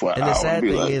for an hour. And the sad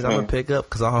thing is, I'm gonna pick up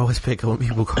because I always pick up when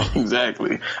people call.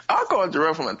 Exactly. I'll call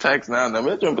Jarrell from a text now and then.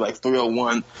 It's gonna be like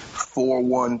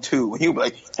 301-412. And he'll be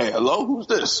like, hey, hello, who's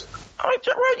this? I'm like,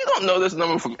 Jarrell, you don't know this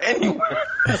number from anywhere.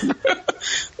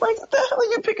 Like, what the hell are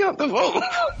you picking up the phone?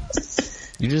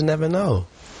 You just never know.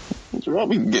 Jarrell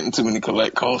be getting too many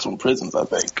collect calls from prisons, I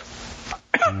think.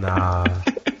 Nah.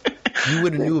 You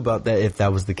would have knew about that if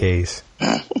that was the case.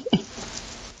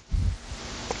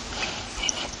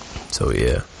 So,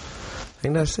 yeah. I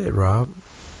think that's it, Rob.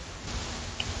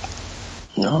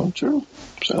 No, true.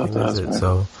 Shout out to us, man.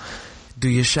 So, do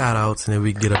your shout-outs and then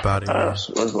we can get up out of here.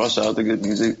 First of all, shout out to good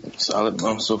music. Solid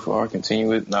month so far.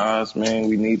 Continue it. Nas, man,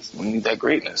 we need that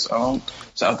greatness. Shout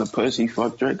out to Push. He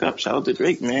fucked Drake up. Shout out to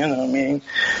Drake, man. I mean,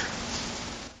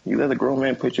 you let a grown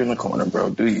man put you in the corner, bro.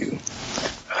 Do you?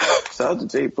 Shout out to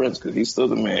Jay Prince because he's still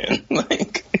the man.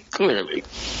 Like, clearly.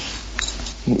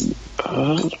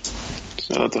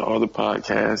 Shout out to all the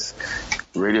podcasts,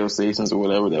 radio stations, or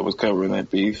whatever that was covering that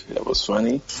beef. That was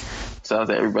funny. Shout out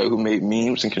to everybody who made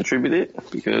memes and contributed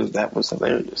because that was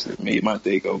hilarious. It made my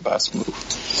day go by smooth.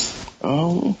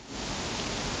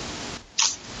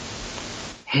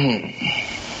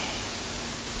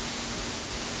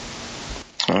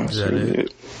 That's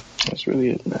really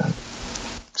it, man.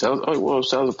 Shout out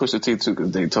to Pusha T too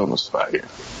because Daytona's fire.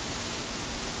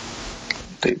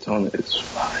 Daytona is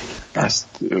fire. I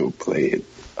still play it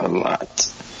a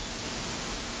lot.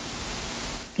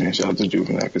 And shout out to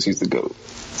Juvenile because he's the GOAT.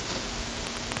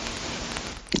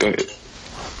 Go ahead.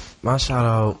 My shout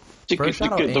out. First,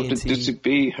 shout out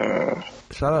A&T.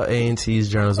 Shout out A&T's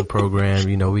journalism program.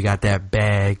 You know, we got that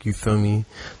bag. You feel me?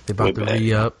 They about to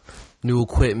re-up. New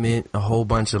equipment. A whole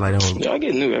bunch of like. I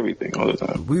get new everything all the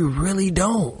time. We really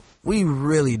don't.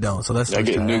 So let's. I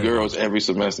get new girls every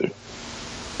semester.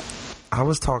 I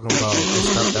was talking about the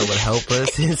stuff that would help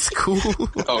us in school.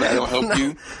 Oh, that don't help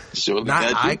you? Surely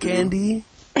not eye candy.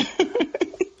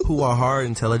 Who are hard,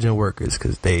 intelligent workers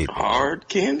because they... Hard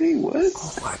candy? What?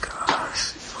 Oh, my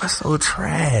gosh. What's so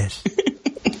trash?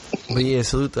 But, yeah,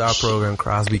 salute to our program,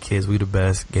 Crosby Kids. We the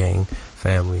best gang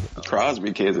family.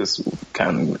 Crosby Kids is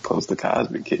kind of close to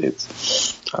Cosby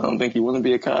Kids. I don't think you want to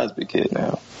be a Cosby kid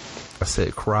now. I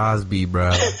said Crosby,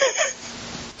 bro.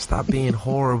 Stop being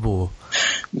horrible.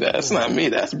 That's not me.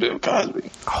 That's Bill Cosby.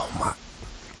 Oh, my...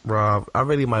 Rob, I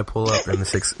really might pull up in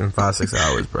 5-6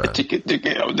 hours, bro.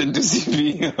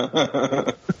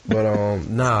 But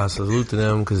nah, salute to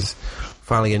them because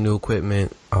finally get new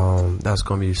equipment. That's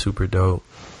gonna be super dope.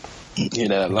 Yeah,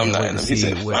 that alumni and he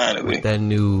said finally with that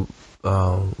new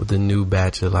with the new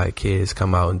batch of like kids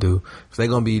come out and do. So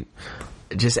they're gonna be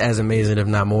just as amazing, if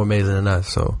not more amazing than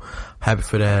us. So happy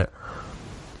for that.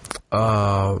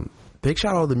 Big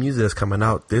shout out to the music that's coming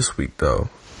out this week though.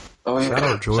 Oh, yeah. Shout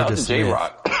out Georgia Smith.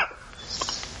 J-Rock.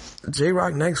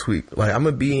 J-Rock next week. Like, I'm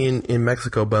going to be in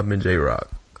Mexico bumping J-Rock.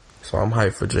 So I'm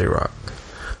hyped for J-Rock.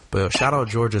 But shout out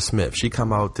Georgia Smith. She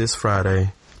come out this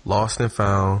Friday. Lost and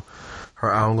Found.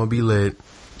 Her album going to be lit.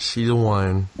 She the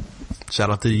one. Shout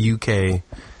out to the UK.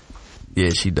 Yeah,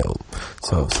 she dope.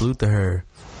 So salute to her.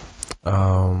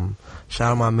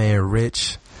 Shout out my man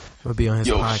Rich. I'm going to be on his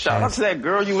podcast. Shout out to that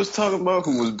girl you was talking about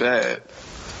who was bad.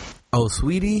 Oh,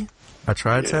 Sweetie? I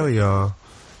tried to tell y'all.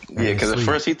 Yeah, because at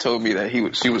first he told me that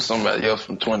she was somebody else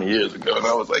from 20 years ago, and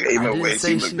I was like, ain't no way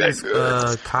she looked that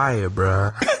good. Kaya,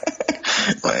 bruh.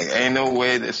 Like, ain't no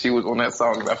way that she was on that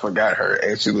song and I forgot her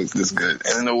and she looked this good.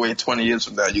 Ain't no way 20 years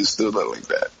from now you still look like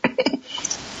that.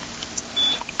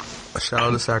 Shout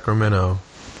out to Sacramento.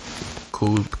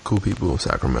 Cool people in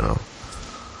Sacramento.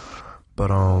 But,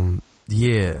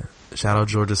 yeah. Shout out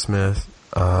Georgia Smith.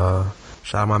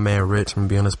 Shout out my man Rich. I'm going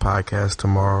to be on this podcast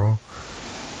tomorrow.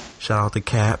 Shout out to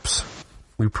Caps.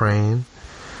 We praying.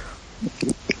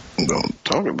 Don't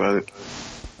talk about it.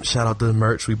 Shout out to the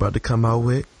merch we about to come out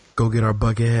with. Go get our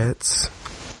bucket hats.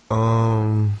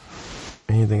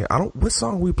 Anything. What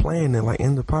song we playing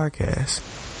in the podcast?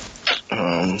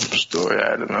 Story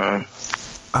I don't know.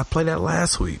 I played that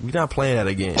last week. We're not playing that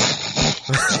again.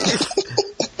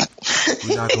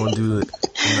 We're not gonna do it.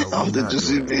 Did you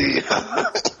see me?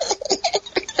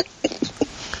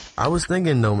 I was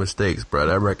thinking No Mistakes, bro.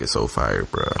 That record's so fire,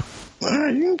 bro.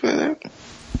 Alright, you can play that.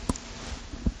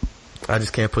 I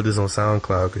just can't put this on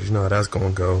SoundCloud because you know how that's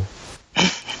gonna go.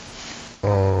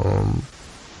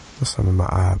 What's something in my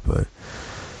eye, but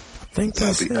I think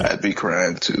that's it. I'd be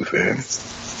crying too, fam.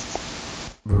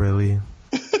 Really?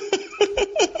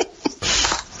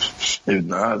 If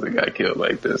Nas had got killed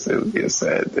like this, it would be a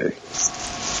sad day.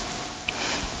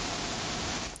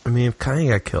 I mean, if Kanye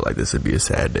got killed like this, it'd be a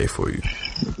sad day for you.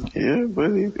 Yeah, but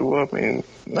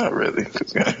not really,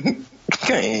 because Kanye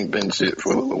ain't been shit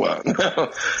for a little while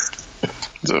now.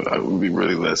 So I would be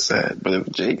really less sad. But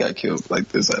if Jay got killed like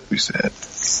this, I'd be sad.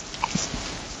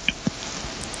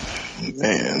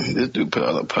 Man, this dude put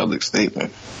out a public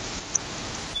statement.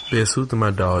 Yeah, salute to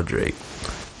my dog, Drake.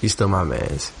 He's still my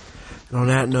mans. And on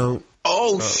that note...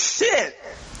 shit!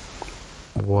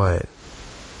 What?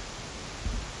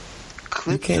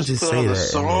 Clip you can't just put say on that. A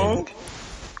song?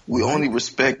 We only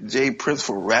respect Jay Prince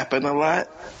for rapping a lot?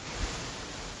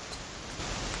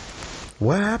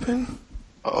 What happened?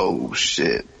 Oh,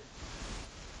 shit.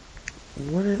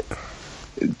 What?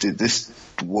 Did this...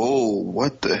 Whoa,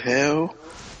 what the hell?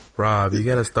 Rob, you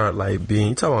gotta start being...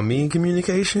 You talking about me in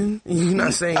communication? You're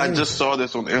not saying I anything. just saw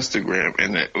this on Instagram,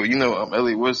 and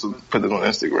Elliot Wilson put it on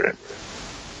Instagram.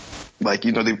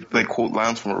 They quote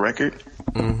lines from a record.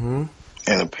 Mm-hmm.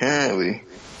 And apparently,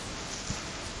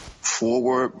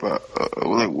 Forward,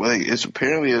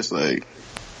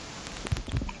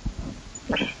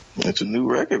 it's a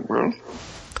new record, bro.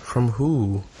 From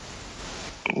who?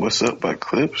 What's Up by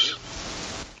Clips.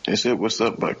 They said What's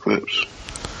Up by Clips.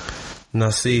 Now,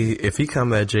 see, if he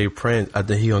come at Jay Prince, I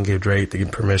think he gonna give Drake the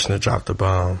permission to drop the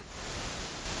bomb.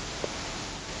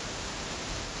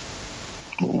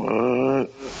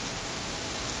 What?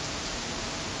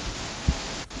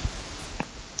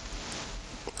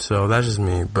 So that's just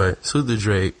me. But salute to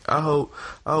Drake. I hope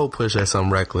Push has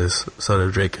something reckless so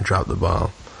that Drake can drop the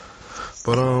bomb.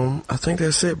 But I think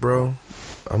that's it, bro.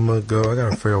 I'm gonna go. I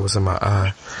gotta figure out what's in my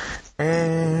eye.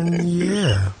 And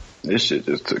yeah. This shit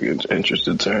just took an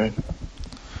interesting turn.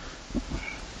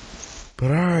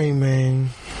 But alright, man.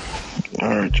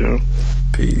 Alright, Joe.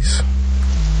 Peace.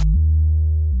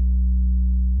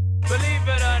 Believe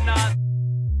it or not.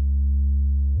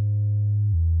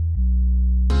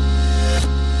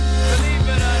 Believe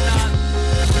it or not.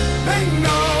 Make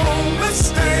no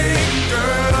mistake,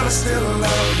 girl, I still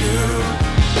love you.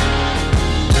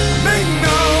 Make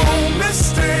no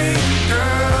mistake,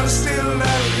 girl, I still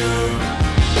love you.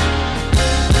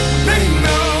 Make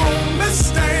no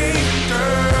mistake,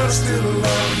 girl, I still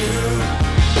love you.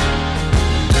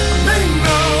 Make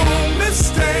no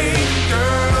mistake,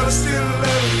 girl, I still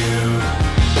love you.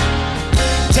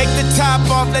 Take the top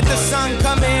off, let the sun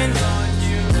come in.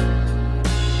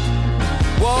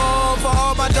 Whoa, for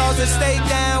all my dogs that stay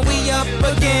down, we up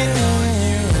again.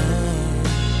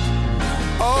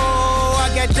 Oh, I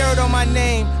got dirt on my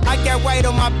name, I got white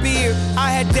on my beard,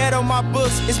 I had debt on my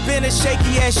books, it's been a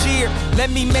shaky ass year. Let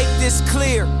me make this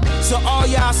clear, so all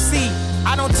y'all see,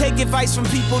 I don't take advice from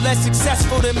people less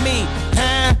successful than me.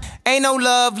 Ain't no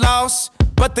love lost,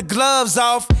 but the gloves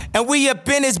off, and we up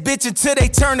in this bitch until they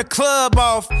turn the club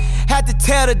off. Had to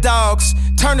tell the dogs,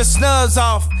 turn the snubs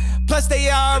off. Plus they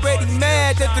already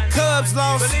mad that the Cubs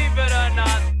lost. Believe it or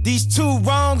not. These two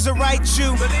wrongs are right,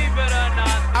 you. Believe it or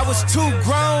not. I was too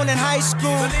grown in high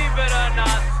school. Believe it or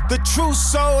not. The true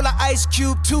soul of Ice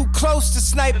Cube, too close to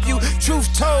snipe you.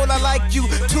 Truth told, I like you.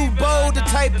 Too bold to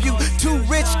type you. Too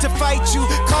rich to fight you.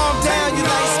 Calm down, you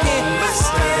light skin.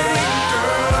 Mistake.